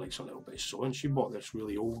 Kelly likes a little bit of sewing. She bought this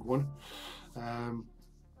really old one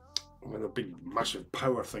with a big massive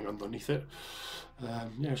power thing underneath it.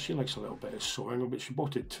 Yeah, she likes a little bit of sewing, but she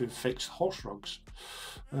bought it to fix horse rugs.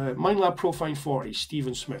 Mindlab Profine 40,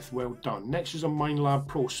 Stephen Smith, well done. Next is a Mindlab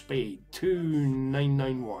Pro Spade,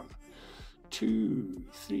 2991. 2,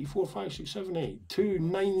 3, 4, 5, 6, 7, 8.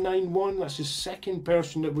 2991. That's the second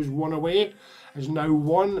person that was one away. Has now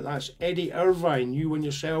won. That's Eddie Irvine. You win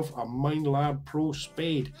yourself a Mindlab Pro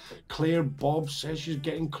Spade. Claire Bob says she's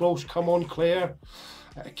getting close. Come on, Claire.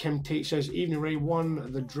 Kim Tate says, Evening Ray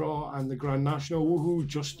won the draw and the Grand National. Woohoo,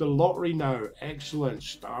 just the lottery now. Excellent.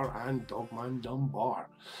 Star and Dogman Dunbar.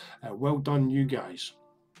 Well done, you guys.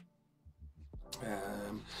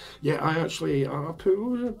 Yeah, I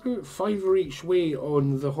put fiver each way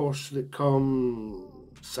on the horse that come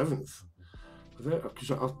 7th. Because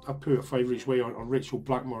I put a fiver each way on Rachel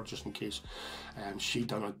Blackmore just in case. She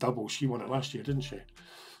done a double. She won it last year, didn't she?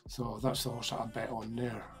 So that's the horse that I bet on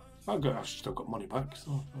there. I've still got money back,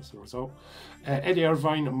 so that's the result. Eddie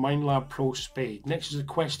Irvine, Mindlab Pro Spade. Next is a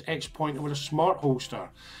Quest X Pointer with a smart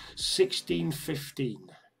holster.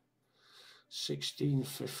 1615.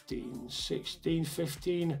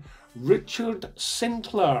 1615. Richard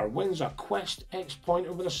Sintler wins a Quest X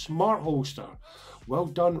Pointer with a smart holster. Well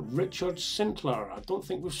done, Richard Sintler. I don't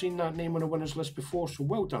think we've seen that name on a winners list before, so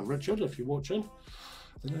well done, Richard, if you're watching.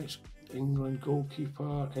 The next England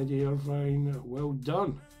goalkeeper, Eddie Irvine. Well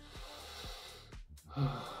done.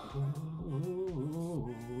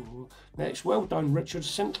 Next, well done, Richard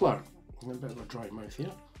Sintler. A bit of a dry mouth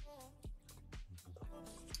here.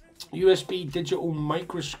 USB digital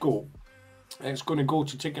microscope. It's going to go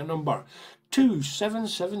to ticket number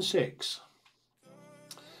 2776.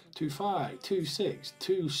 2526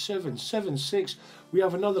 2776. We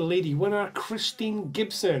have another lady winner, Christine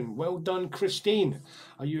Gibson. Well done, Christine.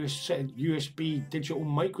 A USB digital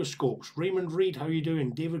microscopes. Raymond Reed, how are you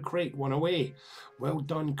doing? David Craig, one away. Well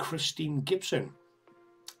done, Christine Gibson.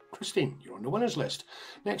 Christine, you're on the winners list.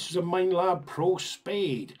 Next is a Mindlab Pro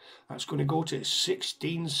Spade. That's going to go to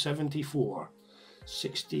 1674.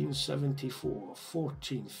 1674,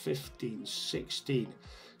 14, 15, 16.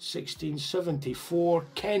 1674,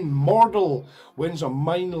 Ken Mordle wins a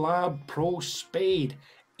Mindlab Pro Spade.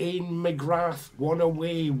 Ain McGrath, one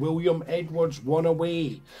away. William Edwards, one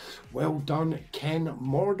away. Well done, Ken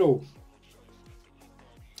Mordle.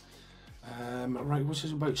 Right, what's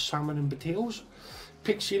this about salmon and potatoes?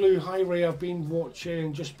 Pixie Lou, hi Ray, I've been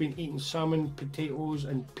watching, just been eating salmon, potatoes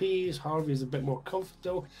and peas. Harvey's a bit more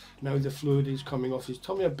comfortable. Now the fluid is coming off his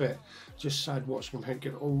tummy a bit. Just sad watching him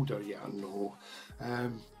get older. Yeah, I know.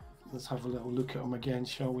 Let's have a little look at him again,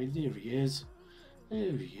 shall we? There he is.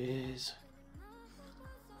 There he is.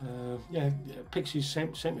 Yeah, Pixie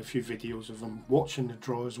sent me a few videos of him watching the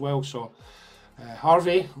draw as well. So,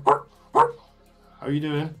 Harvey, how you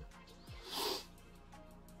doing?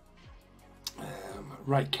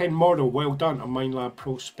 Right, Ken Morrow, well done, a Mindlab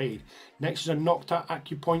Pro Spade. Next is a Nocta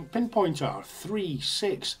Acupoint Pinpointer,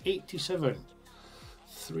 3687.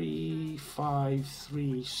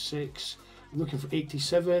 3536. Looking for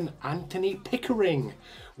 87. Anthony Pickering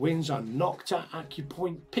wins a Nocta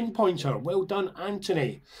Acupoint Pinpointer. Well done,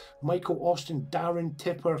 Anthony. Michael Austin, Darren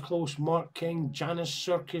Tipper, close. Mark King, Janice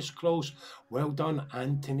Circus, close. Well done,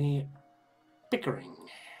 Anthony Pickering.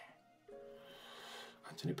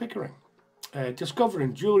 Anthony Pickering.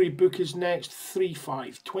 Discovering Jewellery Book is next,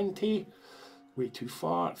 3520. Way too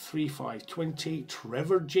far, 3520.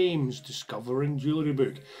 Trevor James, Discovering Jewellery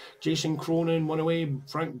Book. Jason Cronin, one away.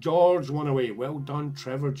 Frank George, one away. Well done,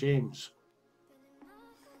 Trevor James.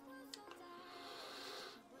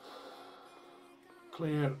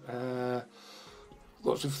 Claire,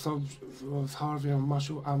 lots of thumbs with Harvey and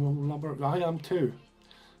Marshall. I'm a lubber. I am too.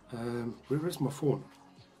 Where is my phone?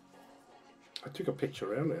 I took a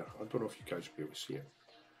picture earlier. I don't know if you guys will be able to see it.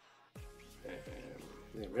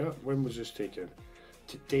 There we are. When was this taken?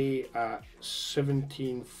 Today at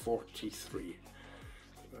 17:43.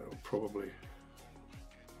 Probably.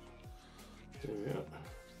 There we are.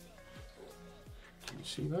 Can you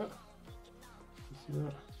see that? Can you see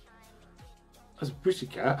that? As a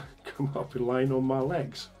pussycat come up and lying on my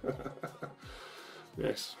legs.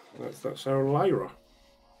 Yes, that's our Lyra.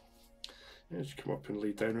 Yeah, she came up and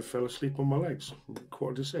lay down and fell asleep on my legs.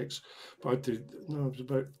 5:45. But I had to, no, it was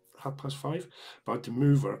about 5:30. But I had to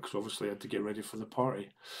move her because obviously I had to get ready for the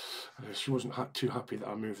party. She wasn't too happy that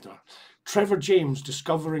I moved her. Trevor James,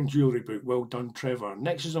 Discovering Jewellery Book. Well done, Trevor.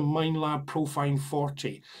 Next is a Mindlab Profine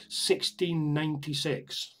 40,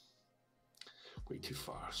 1696. Way too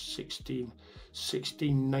far.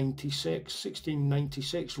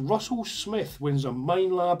 1696. Russell Smith wins a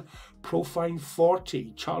Mindlab Profine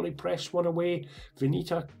 40. Charlie Press one away.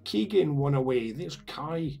 Venita Keegan one away. There's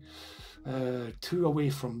Kai. 2 away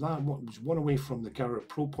from that. What was 1 away from the Garrett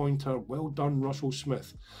Pro Pointer. Well done, Russell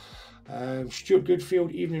Smith. Stuart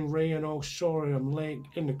Goodfield, evening Ray and all. Sorry I'm late.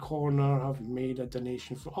 In the corner. I've made a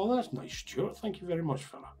donation for. Oh, that's nice, Stuart. Thank you very much,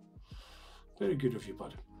 fella. Very good of you,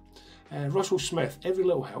 bud. Russell Smith, every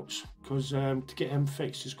little helps, because to get him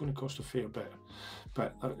fixed is going to cost a fair bit.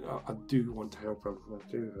 But I do want to help him. I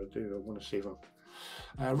do. I want to save him.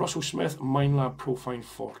 Russell Smith, Mindlab Profine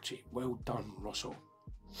 40. Well done, Russell.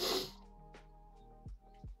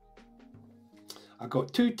 I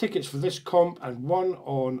got 2 tickets for this comp and 1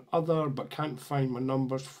 on other, but can't find my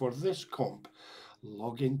numbers for this comp.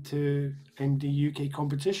 Log into MDUK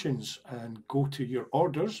competitions and go to your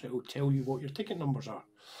orders. It will tell you what your ticket numbers are.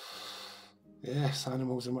 Yes,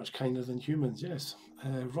 animals are much kinder than humans, yes.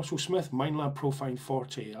 Russell Smith, Mindlab Profine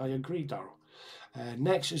 40. I agree, Darryl.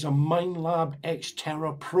 Next is a Mindlab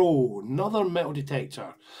Xterra Pro, another metal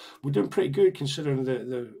detector. We're doing pretty good considering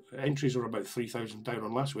the entries are about 3,000 down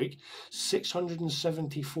on last week.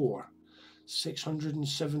 674.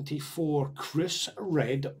 674. Chris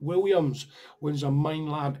Red Williams wins a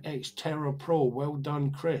Mindlab Xterra Pro. Well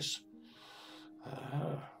done, Chris.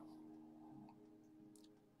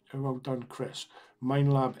 Well done, Chris.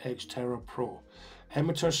 Mindlab Xterra Pro.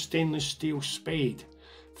 Amateur Stainless Steel Spade.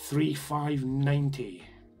 3590.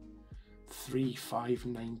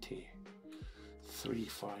 3590.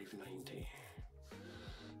 3590.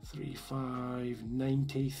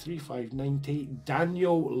 3590. 3590.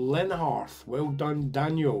 Daniel Lenharth. Well done,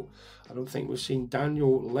 Daniel. I don't think we've seen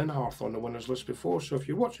Daniel Lenharth on the winners list before, so if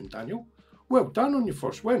you're watching, Daniel, well done on your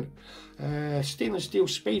first win. Stainless steel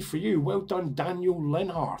spade for you. Well done, Daniel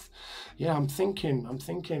Lenharth. Yeah, I'm thinking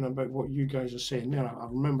about what you guys are saying there. I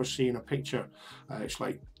remember seeing a picture. It's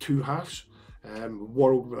like 2 halves.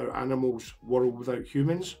 World without animals, world without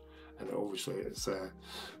humans. And obviously it's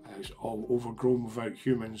all overgrown without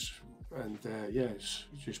humans. And yeah, it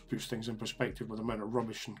just puts things in perspective with the amount of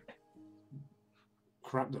rubbish and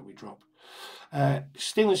crap that we drop.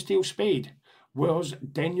 Stainless steel spade was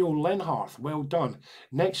Daniel Lenharth. Well done.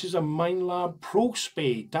 Next is a Mindlab Pro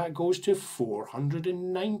Spade. That goes to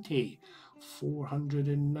 490.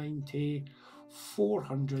 490.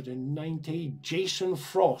 490. Jason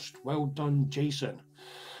Frost. Well done, Jason.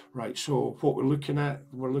 Right, so what we're looking at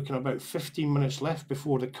about 15 minutes left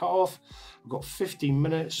before the cut-off. We've got 15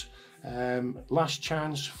 minutes. Last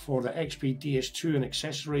chance for the XP DS2 and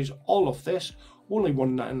accessories. All of this, only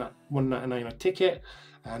 $1.99 a ticket,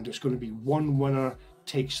 and it's going to be one winner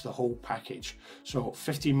takes the whole package. So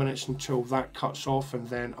 15 minutes until that cuts off, and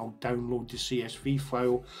then I'll download the CSV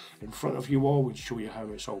file in front of you all and show you how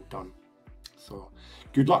it's all done. So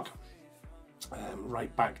good luck.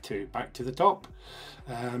 Right, back to the top.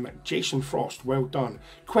 Jason Frost, well done.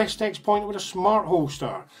 Quest X Pointer with a smart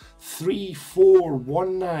holster,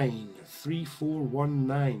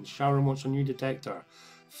 3419. Sharon wants a new detector,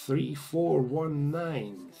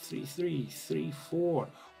 3419.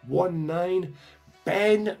 333419.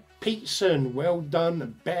 Ben Peterson, well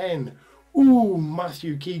done, Ben. Ooh,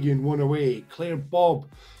 Matthew Keegan, one away. Claire Bob,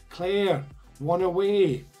 Claire, one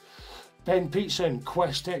away. Ben Peterson,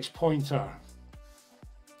 Quest X Pointer.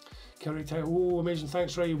 Oh, amazing,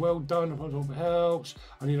 thanks Ray, well done. I hope it helps.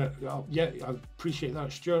 I need a, yeah, I appreciate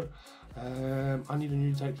that, Stuart. I need a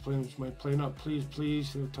new type to play with my playing up,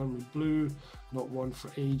 please. They'll turn me blue, not one for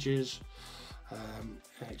ages.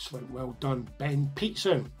 Excellent, well done, Ben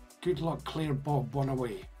Peterson. Good luck, Claire Bob, one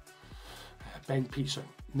away. Ben Peterson.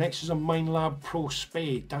 Next is a MindLab Pro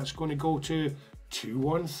Spade. That's going to go to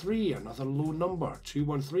 213, another low number.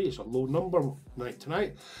 213, it's a low number night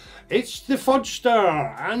tonight. It's the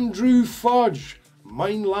Fudgester, Andrew Fudge,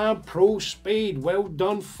 MindLab Pro Spade. Well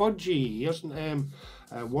done, Fudgy. He hasn't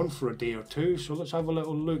won for a day or two, so let's have a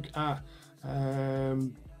little look at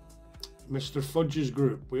Mr. Fudge's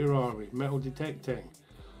group. Where are we? Metal detecting.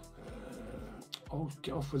 Oh,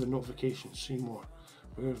 get off with the notifications, see more.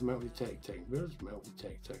 Where's metal detecting? Where's metal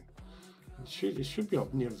detecting? It should be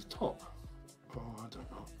up near the top. Oh, I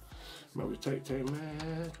don't know. Metal detecting,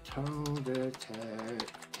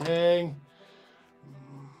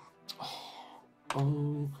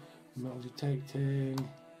 Oh, metal detecting.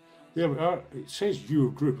 There we are. It says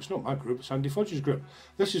your group. It's not my group, it's Andy Fudge's group.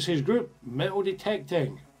 This is his group, metal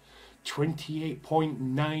detecting.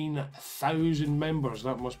 28.9 thousand members.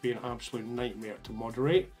 That must be an absolute nightmare to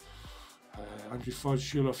moderate. Andrew Fudge,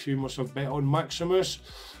 sure a few must have bet on Maximus.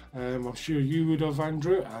 I'm sure you would have,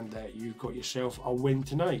 Andrew, and you got yourself a win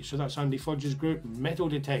tonight. So that's Andy Fudge's group, metal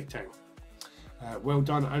detecting. Well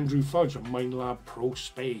done, Andrew Fudge, on MindLab Pro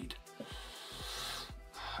Spade.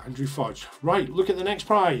 Andrew Fudge. Right, look at the next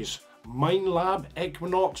prize. MindLab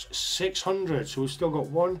Equinox 600. So we've still got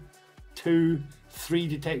 1, 2, 3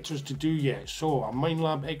 detectors to do yet. So a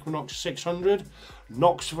MindLab Equinox 600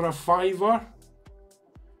 knocks for a fiver.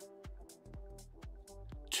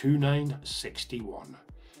 2961.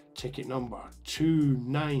 Ticket number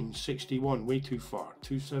 2961. Way too far.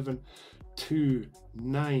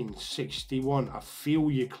 272961. I feel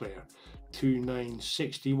you, Claire.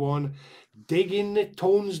 2961. Digging the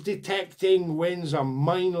Tones Detecting wins a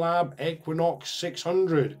MindLab Equinox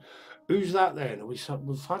 600. Who's that then? We've had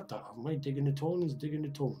that, haven't we? Digging the Tones.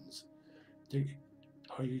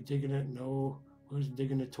 Are you digging it? No. Where's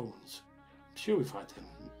Digging the Tones? I'm sure we've had him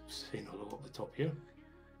saying hello up the top here.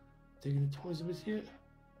 Digging the Tones with you?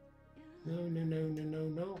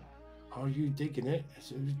 No. Are you digging it?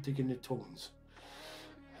 Who's Digging the Tones?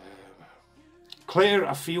 Claire,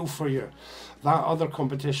 I feel for you. That other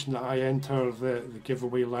competition that I enter, the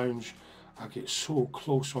giveaway lounge, I get so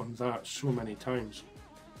close on that so many times.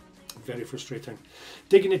 Very frustrating.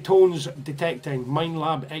 Digging the Tones Detecting,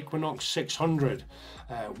 MindLab Equinox 600.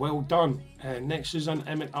 Well done. Next is an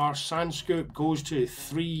Emmett R Sand Scoop, goes to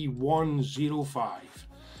 3105.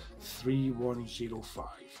 3105.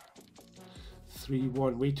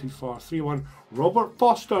 3-1, way too far. 3-1. Robert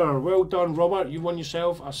Foster, well done, Robert. You won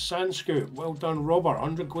yourself a sand scoop. Well done, Robert.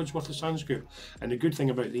 100 quid's worth of sand scoop. And the good thing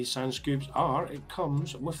about these sand scoops are it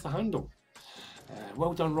comes with the handle.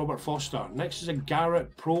 Well done, Robert Foster. Next is a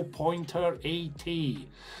Garrett Pro Pointer AT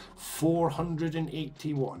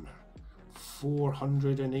 481.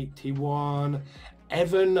 481.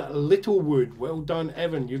 Evan Littlewood, well done,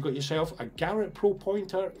 Evan. You got yourself a Garrett Pro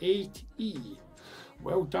Pointer 8E.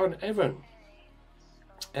 Well done, Evan.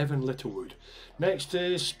 Evan Littlewood. Next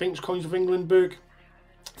is Spinks Coins of England book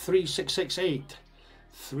 3668.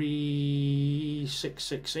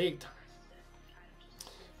 3668.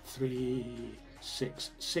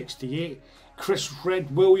 3668. Chris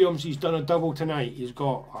Red Williams, he's done a double tonight. He's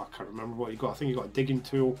got, I can't remember what he got. I think he got a digging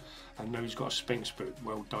tool and now he's got a Spinks book.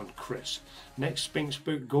 Well done, Chris. Next Spinks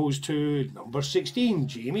book goes to number 16,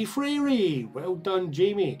 Jamie Frary. Well done,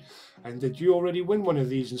 Jamie. And did you already win one of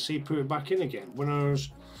these and say put it back in again?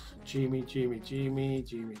 Winners Jamie. I'm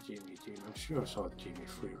sure I saw Jamie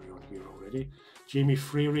Frary on here already. Jamie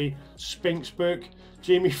Frary, Spinks book.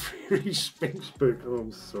 Jamie Frary, Spinks book. Oh,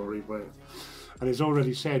 I'm sorry, but and he's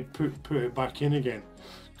already said put it back in again.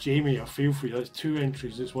 Jamie, I feel for you. That's 2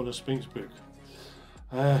 entries. It's one of Spinks book.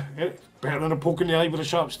 Better than a poke in the eye with a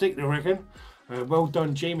sharp stick, I reckon. Well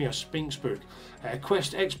done, Jamie, a Spinks book.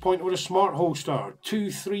 Quest X Point with a smart holster,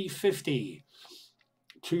 2350.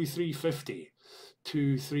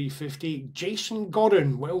 2350. Jason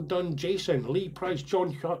Godden, well done, Jason. Lee Price,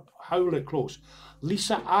 John Howlett close.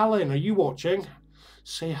 Lisa Allen, are you watching?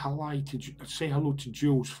 Say hello to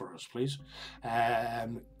Jules for us, please.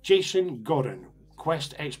 Jason Godden,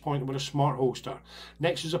 Quest X Point with a smart holster.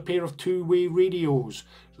 Next is a pair of two-way radios.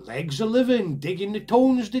 Legs a living, digging the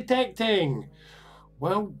tones detecting.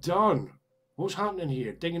 Well done. What's happening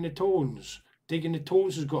here? Digging the tones. Digging the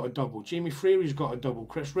Tones has got a double. Jamie Frary's got a double.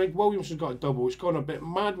 Chris Reg Williams has got a double. It's gone a bit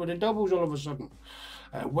mad with the doubles all of a sudden.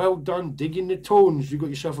 Well done, Digging the Tones. You got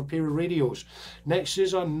yourself a pair of radios. Next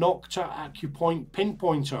is a Nocta Acupoint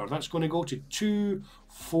pinpointer. That's going to go to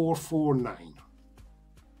 2449.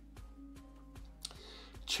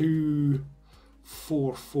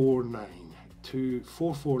 2449.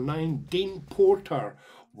 2449. Dean Porter.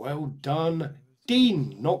 Well done,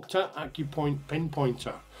 Dean. Nocta Acupoint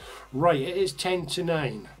pinpointer. Right, it is 10 to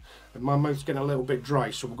 9 and my mouth's getting a little bit dry,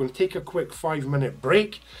 so we're going to take a quick 5-minute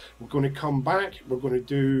break. We're going to come back, we're going to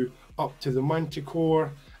do up to the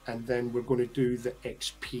Manticore, and then we're going to do the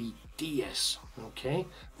XPDS. Okay,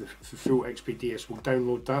 the full XPDS. We'll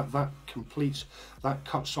download that completes, that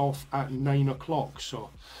cuts off at 9 o'clock. So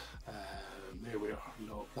there we are.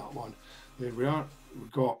 No, that one. There we are.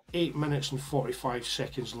 We've got 8 minutes and 45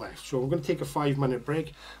 seconds left. So we're going to take a 5-minute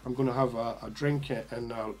break. I'm going to have a drink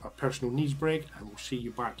and a personal needs break, and we'll see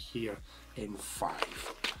you back here in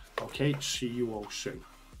 5. Okay, see you all soon.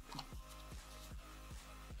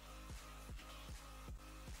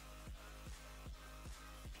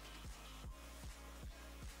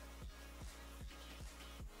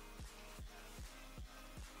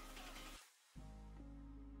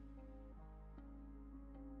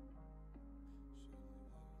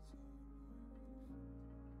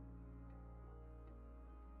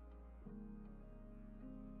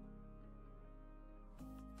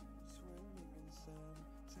 Swimming in sand,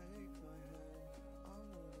 take my hand, I'll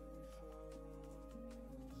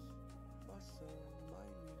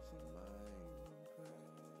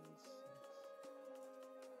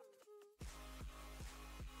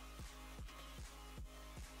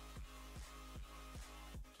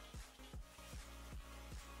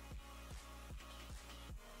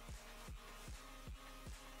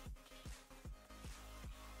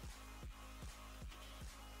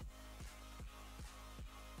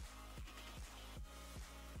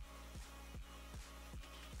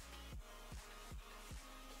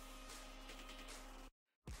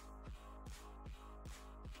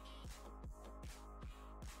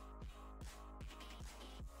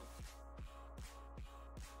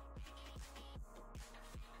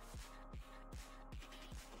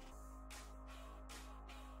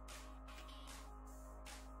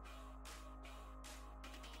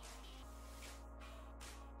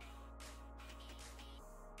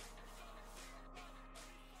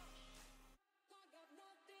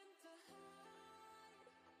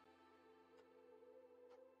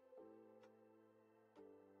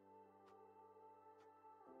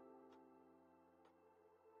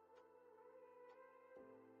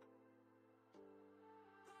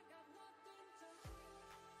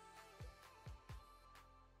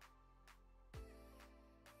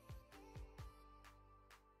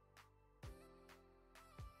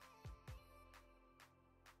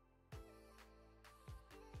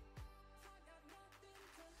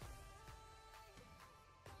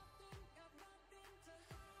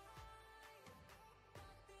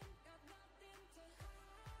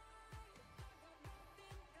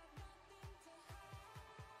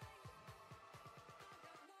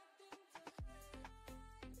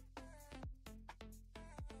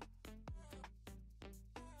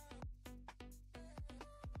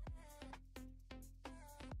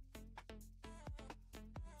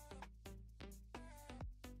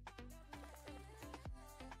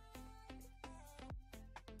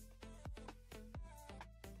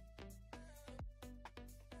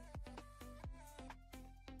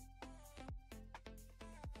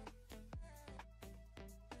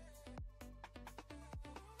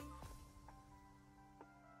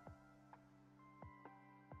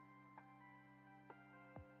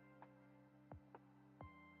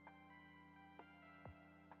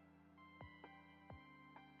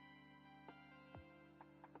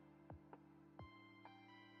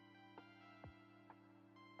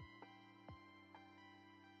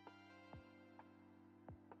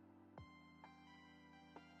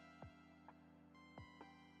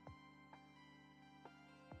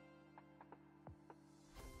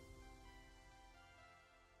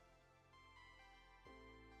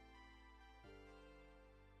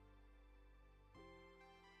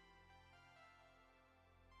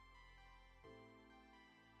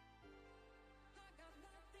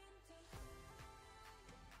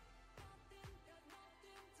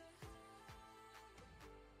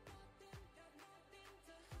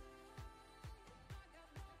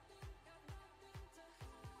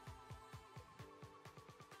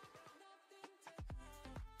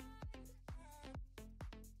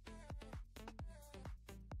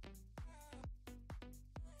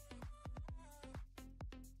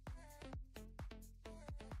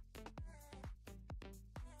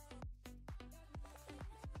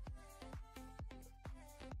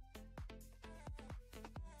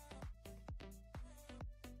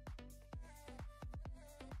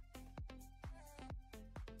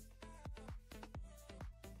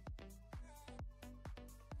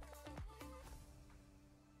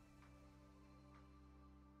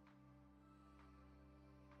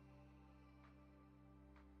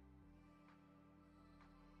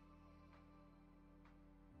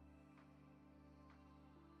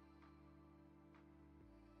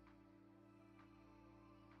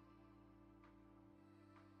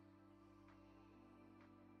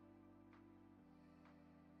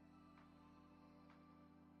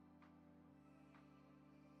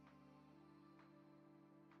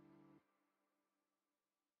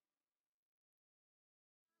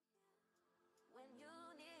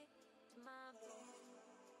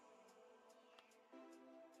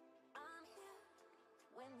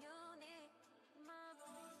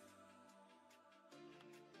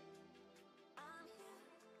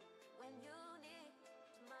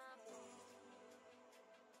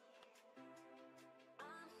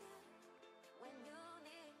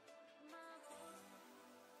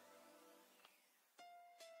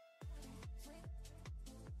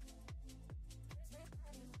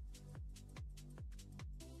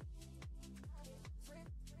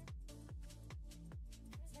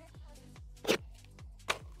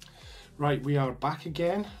Right, we are back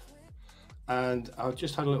again, and I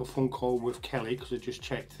just had a little phone call with Kelly because I just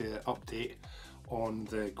checked the update on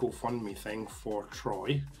the GoFundMe thing for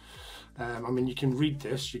Troy. I mean, you can read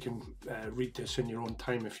this. You can read this in your own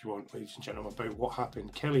time if you want, ladies and gentlemen, about what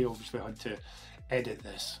happened. Kelly obviously had to edit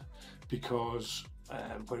this because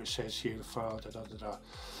where it says here the fire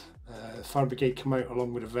brigade came out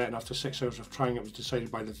along with a vet, and after 6 hours of trying, it was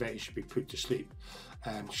decided by the vet he should be put to sleep.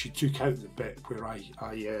 She took out the bit where I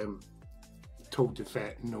told the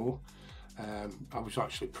vet no. I was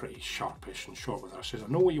actually pretty sharpish and short with her. I said, I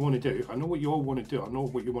know what you want to do. I know what you all want to do. I know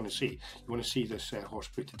what you want to see. You want to see this horse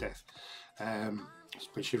put to death.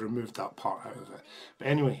 But she removed that part out of it. But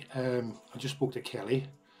anyway, I just spoke to Kelly.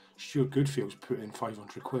 Stuart Goodfield's put in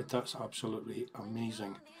 500 quid. That's absolutely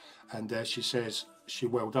amazing. And she says she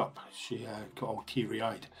welled up. She got all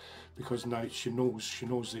teary-eyed because now she knows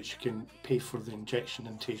that she can pay for the injection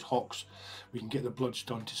into his hocks. We can get the bloods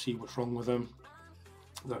done to see what's wrong with him.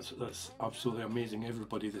 That's absolutely amazing.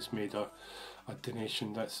 Everybody that's made a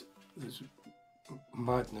donation, that's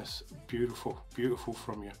madness. Beautiful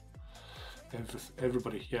from you.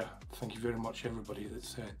 Everybody, yeah, thank you very much everybody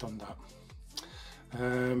that's done that.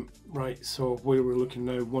 Right, so where we're looking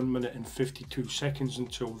now, 1 minute and 52 seconds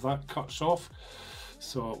until that cuts off,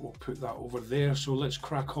 so we'll put that over there. So let's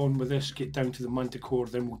crack on with this, get down to the Manticore,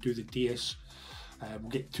 then we'll do the DS.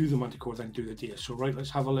 We'll get to the Manticore, then do the DS. So right,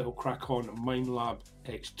 let's have a little crack on Minelab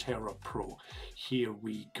Xterra Pro. Here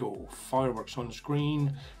we go. Fireworks on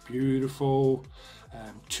screen, beautiful.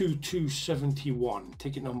 2271,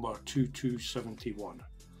 ticket number 2271.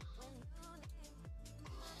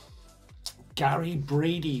 Gary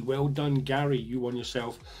Brady, well done Gary, you won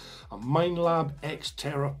yourself a Minelab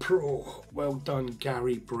Xterra Pro. Well done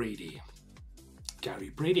Gary Brady.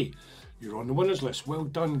 Gary Brady, you're on the winners list. Well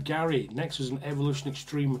done Gary. Next is an Evolution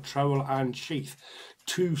Extreme trowel and sheath,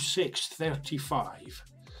 2635.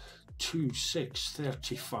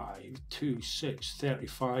 2635,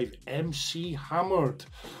 2635, MC Hammered.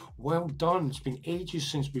 Well done. It's been ages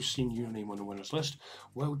since we've seen your name on the winners list.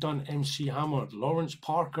 Well done, MC Hammered. Lawrence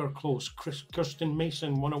Parker close. Kirsten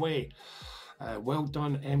Mason one away. Well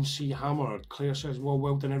done, MC Hammered. Claire says,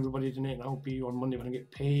 well done everybody tonight. I'll be on Monday when I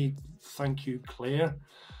get paid. Thank you, Claire.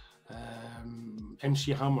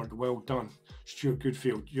 MC Hammered, well done. Stuart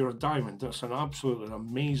Goodfield, you're a diamond. That's an absolutely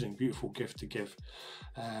amazing, beautiful gift to give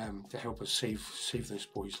to help us save this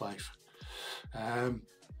boy's life.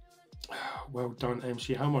 Well done,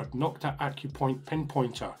 MC Hammered. Nocta Acupoint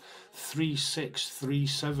Pinpointer,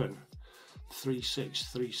 3637.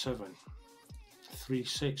 3637.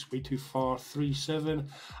 36, way too far. 37.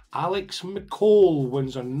 Alex McCall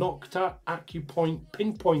wins a Nocta Acupoint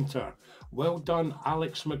Pinpointer. Well done,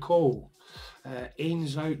 Alex McCall.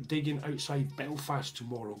 Ains out digging outside Belfast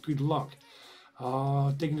tomorrow. Good luck.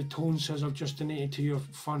 Digging the Tone says, I've just donated to your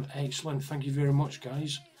fund. Excellent. Thank you very much,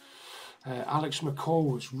 guys. Alex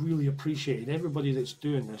McCall, it's really appreciated. Everybody that's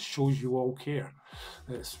doing this shows you all care.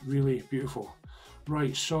 It's really beautiful.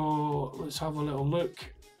 Right, so let's have a little look.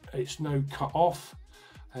 It's now cut off.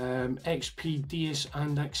 XP, DS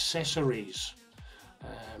and accessories.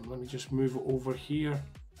 Let me just move it over here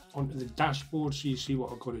onto the dashboard so you see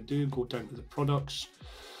what I've got to do. Go down to the products,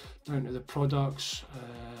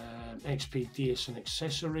 XP, DS and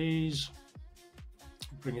accessories.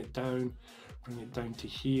 Bring it down to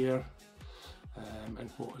here. And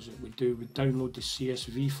what is it we do? We download the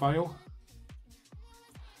CSV file.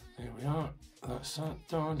 There we are, that's that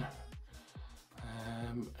done.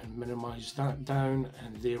 And minimize that down,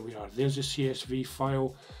 and there we are. There's a CSV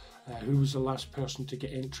file. Who was the last person to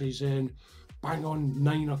get entries in? Bang on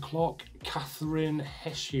 9 o'clock, Catherine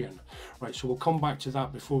Hessian. Right, so we'll come back to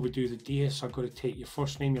that before we do the DS. I've got to take your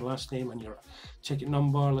first name, your last name, and your ticket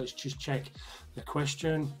number. Let's just check the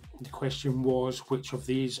question. The question was, which of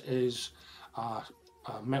these is a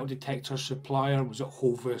metal detector supplier? Was it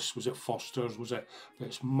Hovis? Was it Foster's? Was it?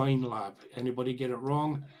 It's Minelab. Anybody get it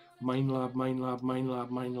wrong? Minelab, Minelab,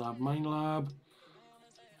 Minelab, Minelab, Minelab.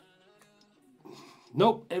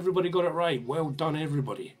 Nope, everybody got it right. Well done,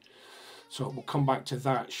 everybody. So we'll come back to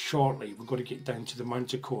that shortly. We've got to get down to the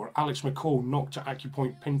Manticore. Alex McCall, Nocta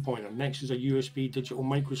Acupoint Pinpointer. Next is a USB digital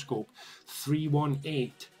microscope,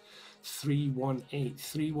 318. 318,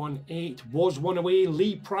 318. Was one away.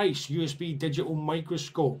 Lee Price, USB digital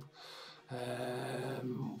microscope.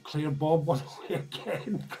 Claire Bob, one away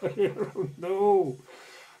again. Claire, oh no.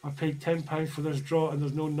 I paid £10 for this draw and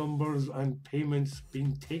there's no numbers and payments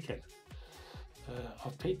being taken.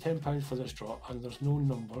 I've paid £10 for this draw and there's no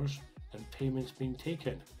numbers and payments being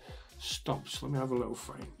taken. Stubs, let me have a little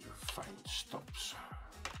find. Stubs.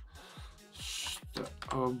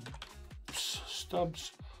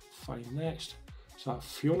 Stubs. Find next. Is that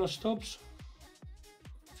Fiona Stubbs?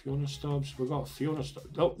 Fiona Stubbs. We've got Fiona Stubbs.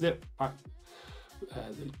 Oh, there, back.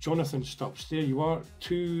 Jonathan Stubbs. There you are.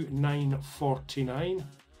 2949.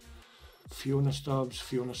 Fiona Stubbs,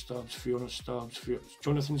 Fiona Stubbs, Fiona Stubbs,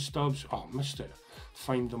 Jonathan Stubbs. Oh, missed it.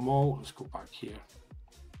 Find them all. Let's go back here.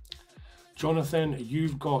 Jonathan,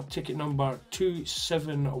 you've got ticket number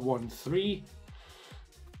 2713.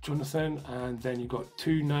 Jonathan, and then you've got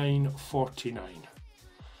 2949.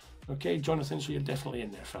 Okay, Jonathan, so you're definitely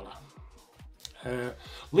in there, fella.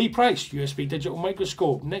 Lee Price, USB digital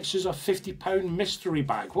microscope. Next is a £50 mystery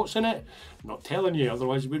bag. What's in it? I'm not telling you,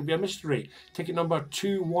 otherwise it wouldn't be a mystery. Ticket number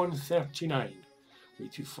 2139. Way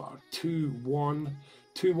too far.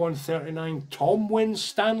 2139. Tom wins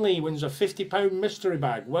Stanley, wins a £50 mystery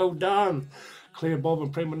bag. Well done. Claire Bob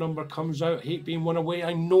and Prima number comes out. Hate being one away.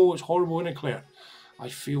 I know it's horrible, isn't it, Claire? I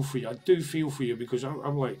feel for you. I do feel for you, because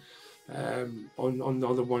I'm like, on the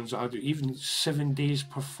other ones that I do, even 7 days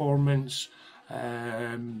performance,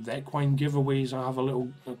 the equine giveaways I have a little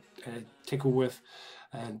tickle with,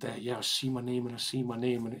 and yeah, I see my name and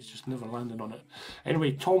it's just never landing on it.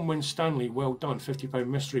 Anyway, Tom wins Stanley, well done, £50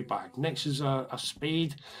 mystery bag. Next is a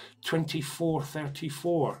spade,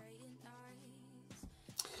 2434.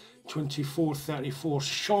 2434,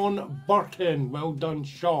 Sean Burton, well done,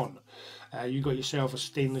 Sean. You got yourself a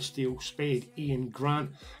stainless steel spade. Ian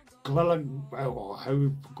Grant, oh, how are we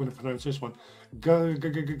going to pronounce this one? Black,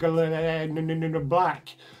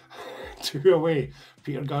 2 away.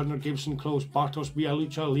 Peter Gardner, Gibson close. Bartos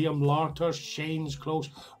Bialucha, Liam Larter, Shane's close.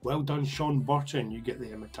 Well done, Sean Burton. You get the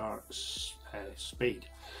Imitar spade.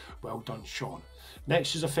 Well done, Sean.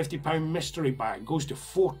 Next is a £50 mystery bag. Goes to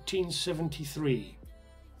 1473.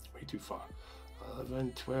 Way too far.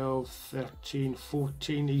 11, 12, 13,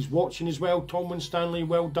 14. He's watching as well. Tom wins Stanley,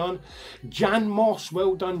 well done. Jan Moss,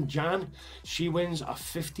 well done, Jan. She wins a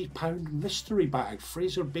 £50 mystery bag.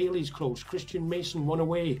 Fraser Bailey's close. Christian Mason, 1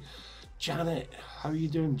 away. Janet, how are you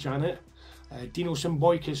doing, Janet? Dino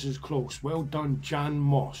Symboikis is close. Well done, Jan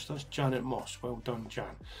Moss. That's Janet Moss. Well done,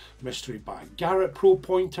 Jan. Mystery bag. Garrett Pro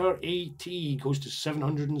Pointer AT goes to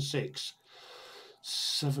 706.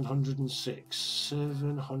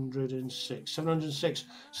 706.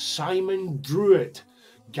 Simon Druitt,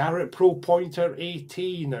 Garrett Pro Pointer AT.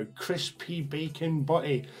 Now Crispy Bacon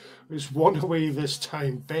Butty. It's 1 away this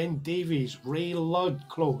time. Ben Davies, Ray Ludd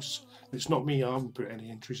close. It's not me, I haven't put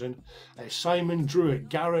any entries in. Simon Druitt,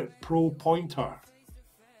 Garrett Pro Pointer.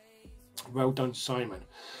 Well done, Simon.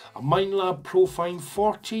 A Mindlab Profine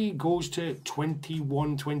 40 goes to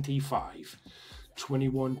 2125.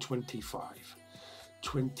 2125.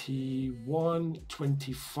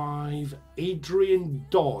 2125. Adrian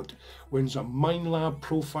Dodd wins a Mindlab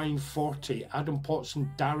Profine 40. Adam Potts and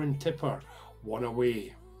Darren Tipper, 1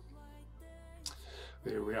 away.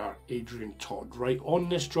 There we are, Adrian Todd. Right, on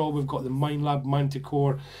this draw we've got the Mindlab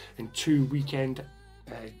Manticore and 2 weekend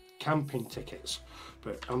camping tickets.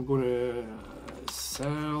 But I'm going to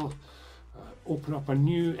sell, open up a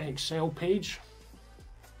new Excel page.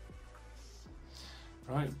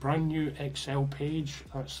 Right, brand new Excel page.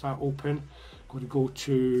 That's that open. Going to go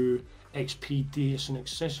to XP DS and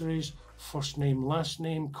accessories. First name, last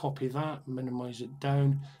name. Copy that. Minimize it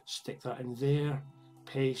down. Stick that in there.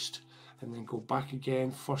 Paste, and then go back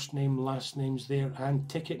again. First name, last name's there, and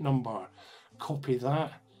ticket number. Copy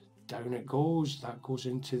that. Down it goes. That goes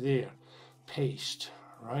into there. Paste.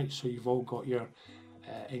 Right. So you've all got your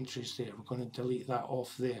entries there. We're going to delete that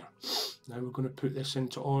off there. Now we're going to put this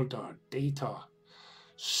into order. Data.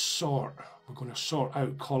 Sort. We're going to sort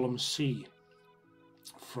out column C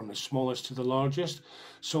from the smallest to the largest.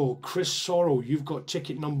 So Chris Sorrow, you've got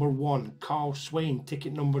ticket number 1. Carl Swain,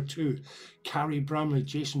 ticket number 2. Carrie Bramley,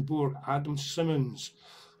 Jason Bourke, Adam Simmons.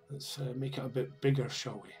 Let's make it a bit bigger,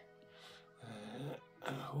 shall we?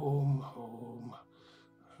 Home. I'll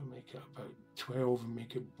make it about 12 and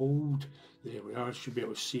make it bold. There we are. Should be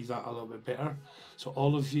able to see that a little bit better. So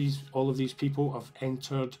all of these people have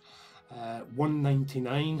entered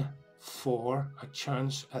 199 for a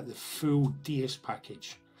chance at the full DS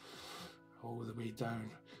package, all the way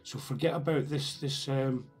down. So forget about this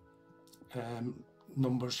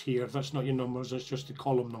numbers here. That's not your numbers, that's just the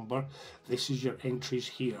column number. This is your entries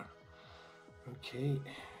here. Okay,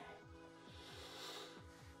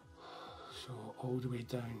 so all the way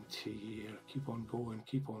down to here. Keep on going.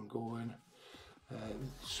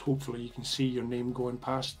 So hopefully you can see your name going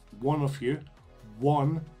past. One of you,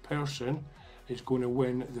 one person, is going to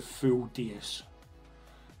win the full DS.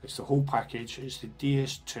 It's the whole package. It's the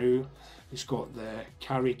DS2. It's got the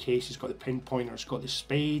carry case. It's got the pinpointer. It's got the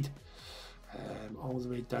spade. all the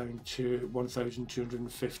way down to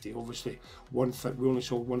 1,250. Obviously, we only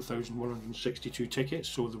sold 1,162 tickets,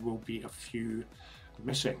 so there will be a few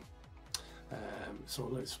missing. So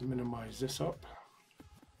let's minimize this up,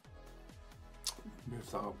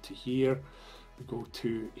 move that up to here, we go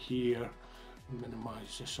to here,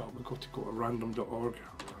 minimize this up, we go to random.org,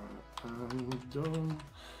 random.org,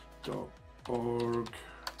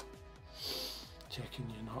 checking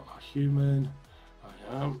you're not a human. I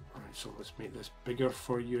am. Right, so let's make this bigger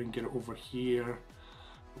for you and get it over here,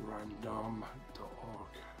 random.org.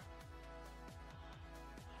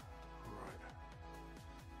 Right,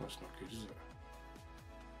 that's not good, is it?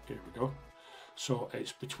 Here we go. So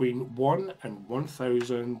it's between 1 and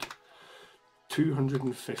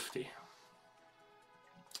 1,250.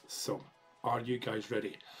 So are you guys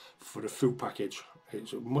ready for the full package?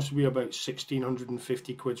 It must be about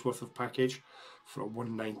 1,650 quid's worth of package for a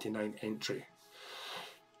 199 entry.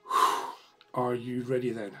 Are you ready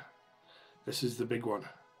then? This is the big one.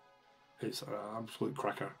 It's an absolute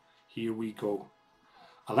cracker. Here we go.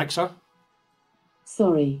 Alexa?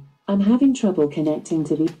 Sorry, I'm having trouble connecting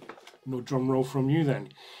to the... No drum roll from you then.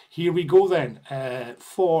 Here we go then.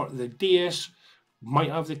 For the DS, might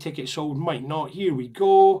have the ticket sold, might not. Here we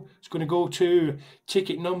go. It's going to go to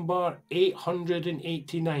ticket number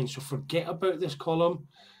 889. So forget about this column.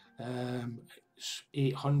 It's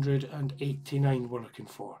 889 we're looking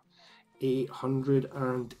for.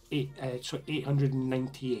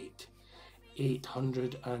 898.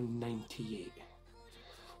 898.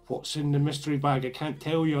 What's in the mystery bag? I can't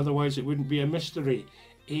tell you, otherwise it wouldn't be a mystery.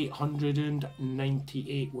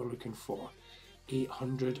 898 we're looking for.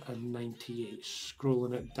 898.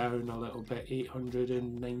 Scrolling it down a little bit.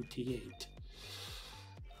 898.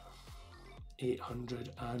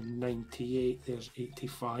 898. There's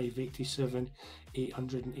 85, 87,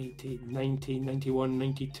 888, 90, 91,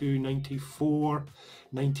 92, 94,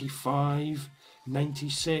 95,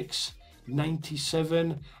 96,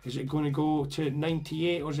 97. Is it going to go to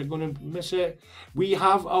 98 or is it going to miss it? We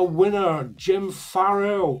have a winner. Jim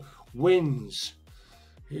Farrell wins.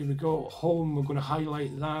 Here we go. Home. We're going to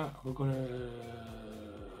highlight that. We're going to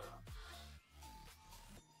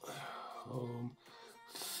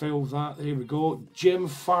fill that. There we go. Jim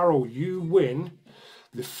Farrell, you win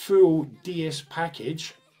the full DS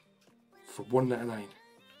package for $199.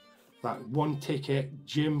 That one ticket,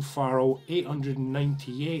 Jim Farrell,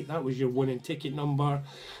 898. That was your winning ticket number.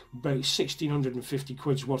 About 1,650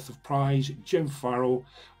 quid's worth of prize. Jim Farrell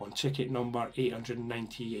on ticket number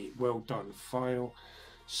 898. Well done. File,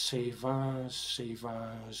 save as,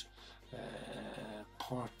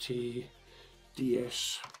 party,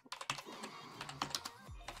 DS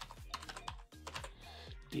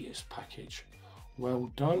package.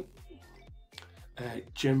 Well done.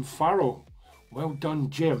 Jim Farrell. Well done,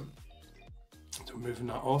 Jim. So moving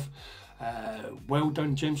that off. Well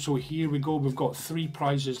done, Jim. So here we go. We've got 3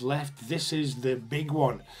 prizes left. This is the big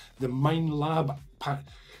one. The Mind Lab pack.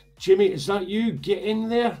 Jimmy, is that you? Get in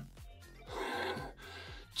there.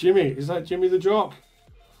 Jimmy, is that Jimmy the Jock?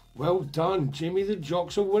 Well done. Jimmy the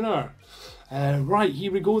Jock's a winner. Right,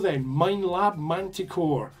 here we go then. Mind Lab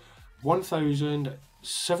Manticore.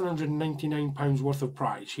 £1,799 worth of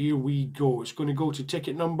prize. Here we go. It's going to go to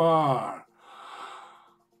ticket number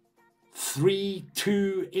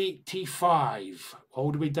 3285.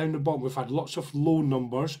 All the way down the bottom. We've had lots of low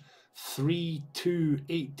numbers.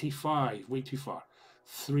 3285. Way too far.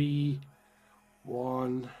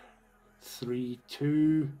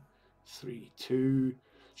 3132.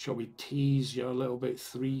 Shall we tease you a little bit?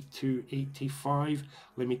 3285.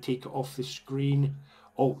 Let me take it off the screen.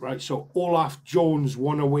 Oh, right, so Olaf Jones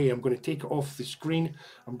won away. I'm going to take it off the screen.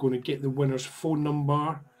 I'm going to get the winner's phone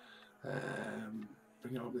number.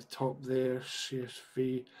 Bring it up the top there,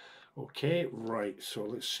 CSV. Okay, right, so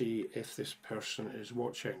let's see if this person is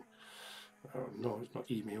watching. No, it's not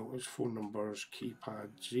email, it's phone numbers, keypad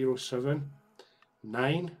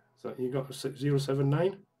 079. Is that you got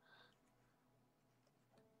 079?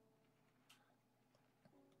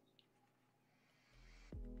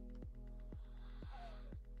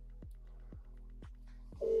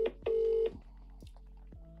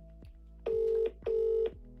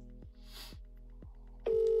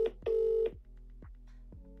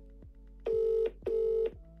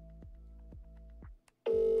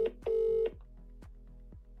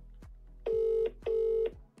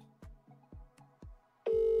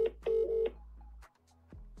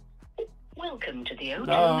 Welcome to the O2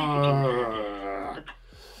 messaging.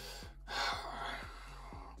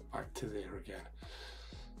 Back to there again.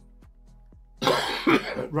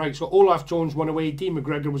 Right, so Olaf Jones won away, Dean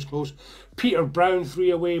McGregor was close, Peter Brown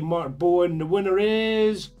 3 away, Mark Bowen. The winner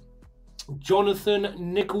is Jonathan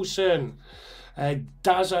Nicholson.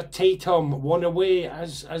 Daza Tatum, 1 away,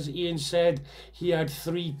 as Ian said. He had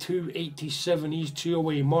 3-2-87. He's 2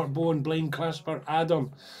 away. Mark Bowen, Blaine Clasper,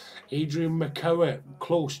 Adam. Adrian McCowett,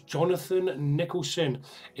 close. Jonathan Nicholson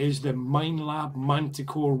is the Minelab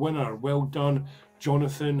Manticore winner. Well done,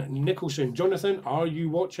 Jonathan Nicholson. Jonathan, are you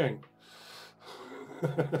watching?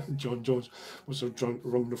 John Jones must have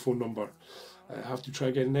wrong the phone number. I have to try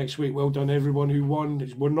again next week. Well done, everyone who won.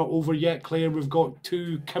 We're not over yet, Claire. We've got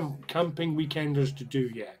 2 camping weekenders to do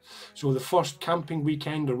yet. So the first camping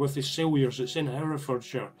weekender with the Sawyers, it's in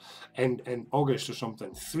Herefordshire in August or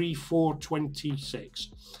something. 3-4-26.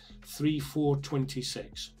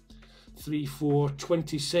 3-4-26.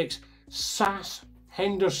 3-4-26. Sass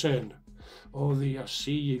Henderson. Oh, I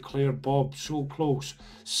see you, Claire Bob, so close.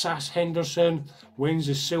 Sass Henderson wins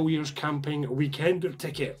the Sawyers camping weekender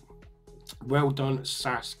ticket. Well done,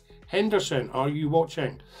 Sass Henderson. Are you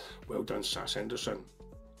watching? Well done, Sass Henderson.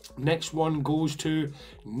 Next one goes to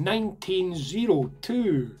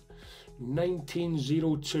 1902.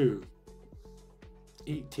 1902.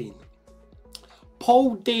 18.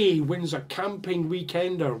 Paul Day wins a camping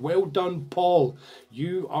weekender. Well done, Paul.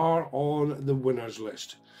 You are on the winners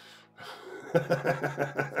list.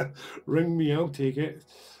 Ring me, I'll take it.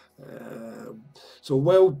 So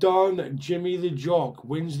well done, Jimmy the Jock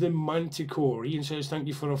wins the Manticore. Ian says thank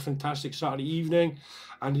you for a fantastic Saturday evening.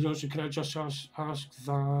 And he also, can I just ask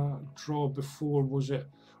that draw before, was it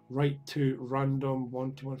right to random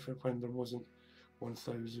 1 to 1 when there wasn't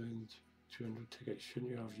 1,200 tickets?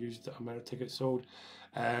 Shouldn't you have used the amount of tickets sold?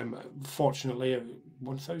 Fortunately,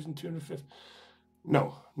 1,250.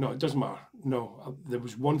 No, it doesn't matter. No, there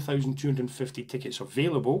was 1,250 tickets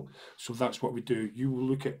available, so that's what we do. You will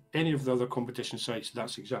look at any of the other competition sites,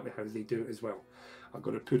 that's exactly how they do it as well. I've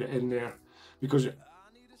got to put it in there, because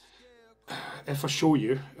if I show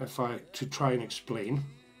you, to try and explain,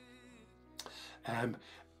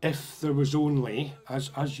 if there was only,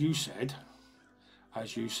 as you said,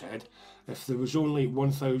 if there was only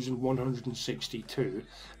 1,162,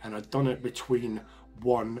 and I'd done it between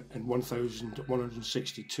 1 and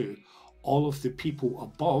 1,162, all of the people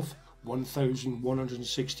above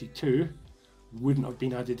 1,162 wouldn't have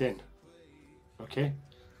been added in. Okay,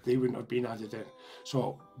 they wouldn't have been added in.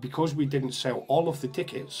 So because we didn't sell all of the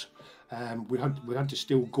tickets, we had to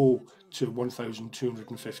still go to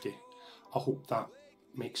 1,250. I hope that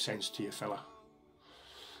makes sense to you, fella.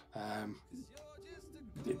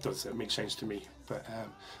 It does. It makes sense to me. But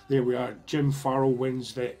there we are. Jim Farrell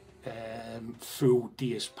wins the full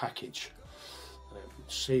DS package.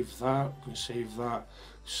 Save that. We save that.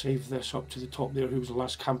 Save this up to the top there. Who was the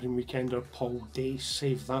last camping weekender? Paul Day.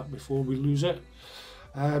 Save that before we lose it.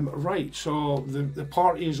 Right, so the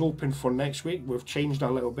party is open for next week. We've changed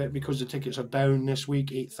a little bit because the tickets are down this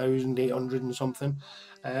week, 8,800 and something.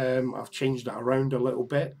 I've changed it around a little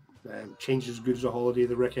bit. Change as good as a holiday,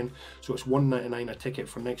 they reckon. So it's $1.99 a ticket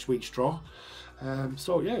for next week's draw.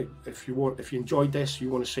 So yeah, if you enjoyed this, you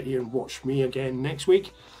want to sit here and watch me again next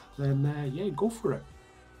week, then yeah, go for it.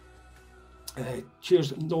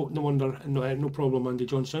 Cheers. No wonder. No problem, Andy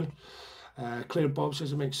Johnson. Claire Bob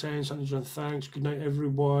says it makes sense. Andy John, thanks. Good night,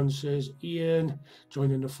 everyone. Says Ian.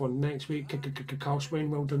 Joining the fun next week. Carl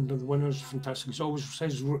Swain, well done to the winners. Fantastic as always.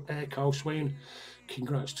 Says Carl Swain.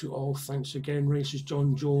 Congrats to all. Thanks again. Races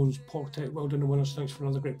John Jones. Portec, well done to the winners. Thanks for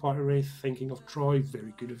another great party, Ray. Thinking of Troy.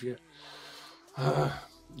 Very good of you.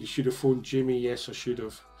 You should have phoned Jimmy. Yes, I should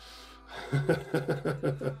have.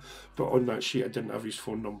 But on that sheet, I didn't have his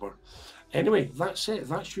phone number. Anyway, that's it.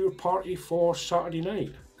 That's your party for Saturday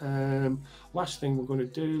night. Last thing we're going to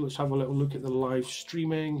do, let's have a little look at the live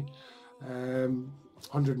streaming.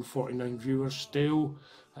 149 viewers still.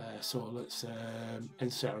 So let's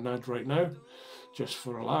insert an ad right now, just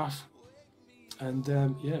for a laugh. And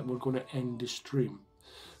yeah, we're going to end the stream.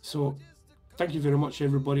 So thank you very much,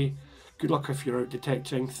 everybody. Good luck if you're out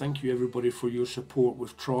detecting. Thank you, everybody, for your support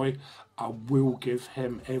with Troy. I will give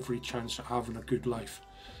him every chance at having a good life.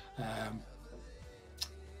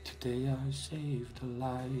 Today I saved a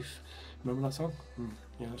life. Remember that song?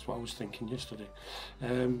 Yeah, that's what I was thinking yesterday.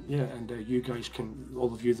 Yeah, and you guys can,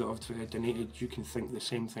 all of you that have donated, you can think the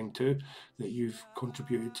same thing too, that you've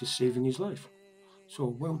contributed to saving his life. So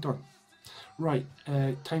well done. Right,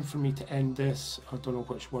 time for me to end this. I don't know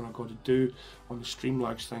which one I've got to do on the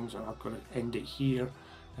Streamlabs things. I've got to end it here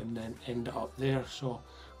and then end it up there. So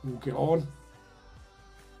we'll get on.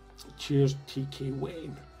 Cheers, TK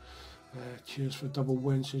Wayne. Cheers for double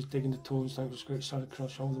win, says Digging the Tones. Thanks for great Santa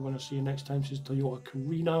Crush. All the winners. See you next time, says Toyota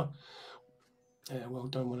Karina. Well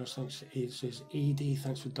done, winners. Thanks, it says AD.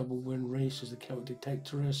 Thanks for double win. Ray, says the Celtic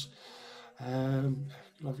Detectorist.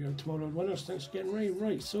 Love you tomorrow and winners. Thanks for getting rain.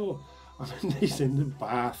 Right, so I'm in the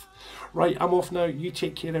bath. Right, I'm off now. You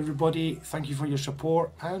take care, everybody. Thank you for your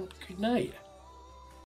support and good night.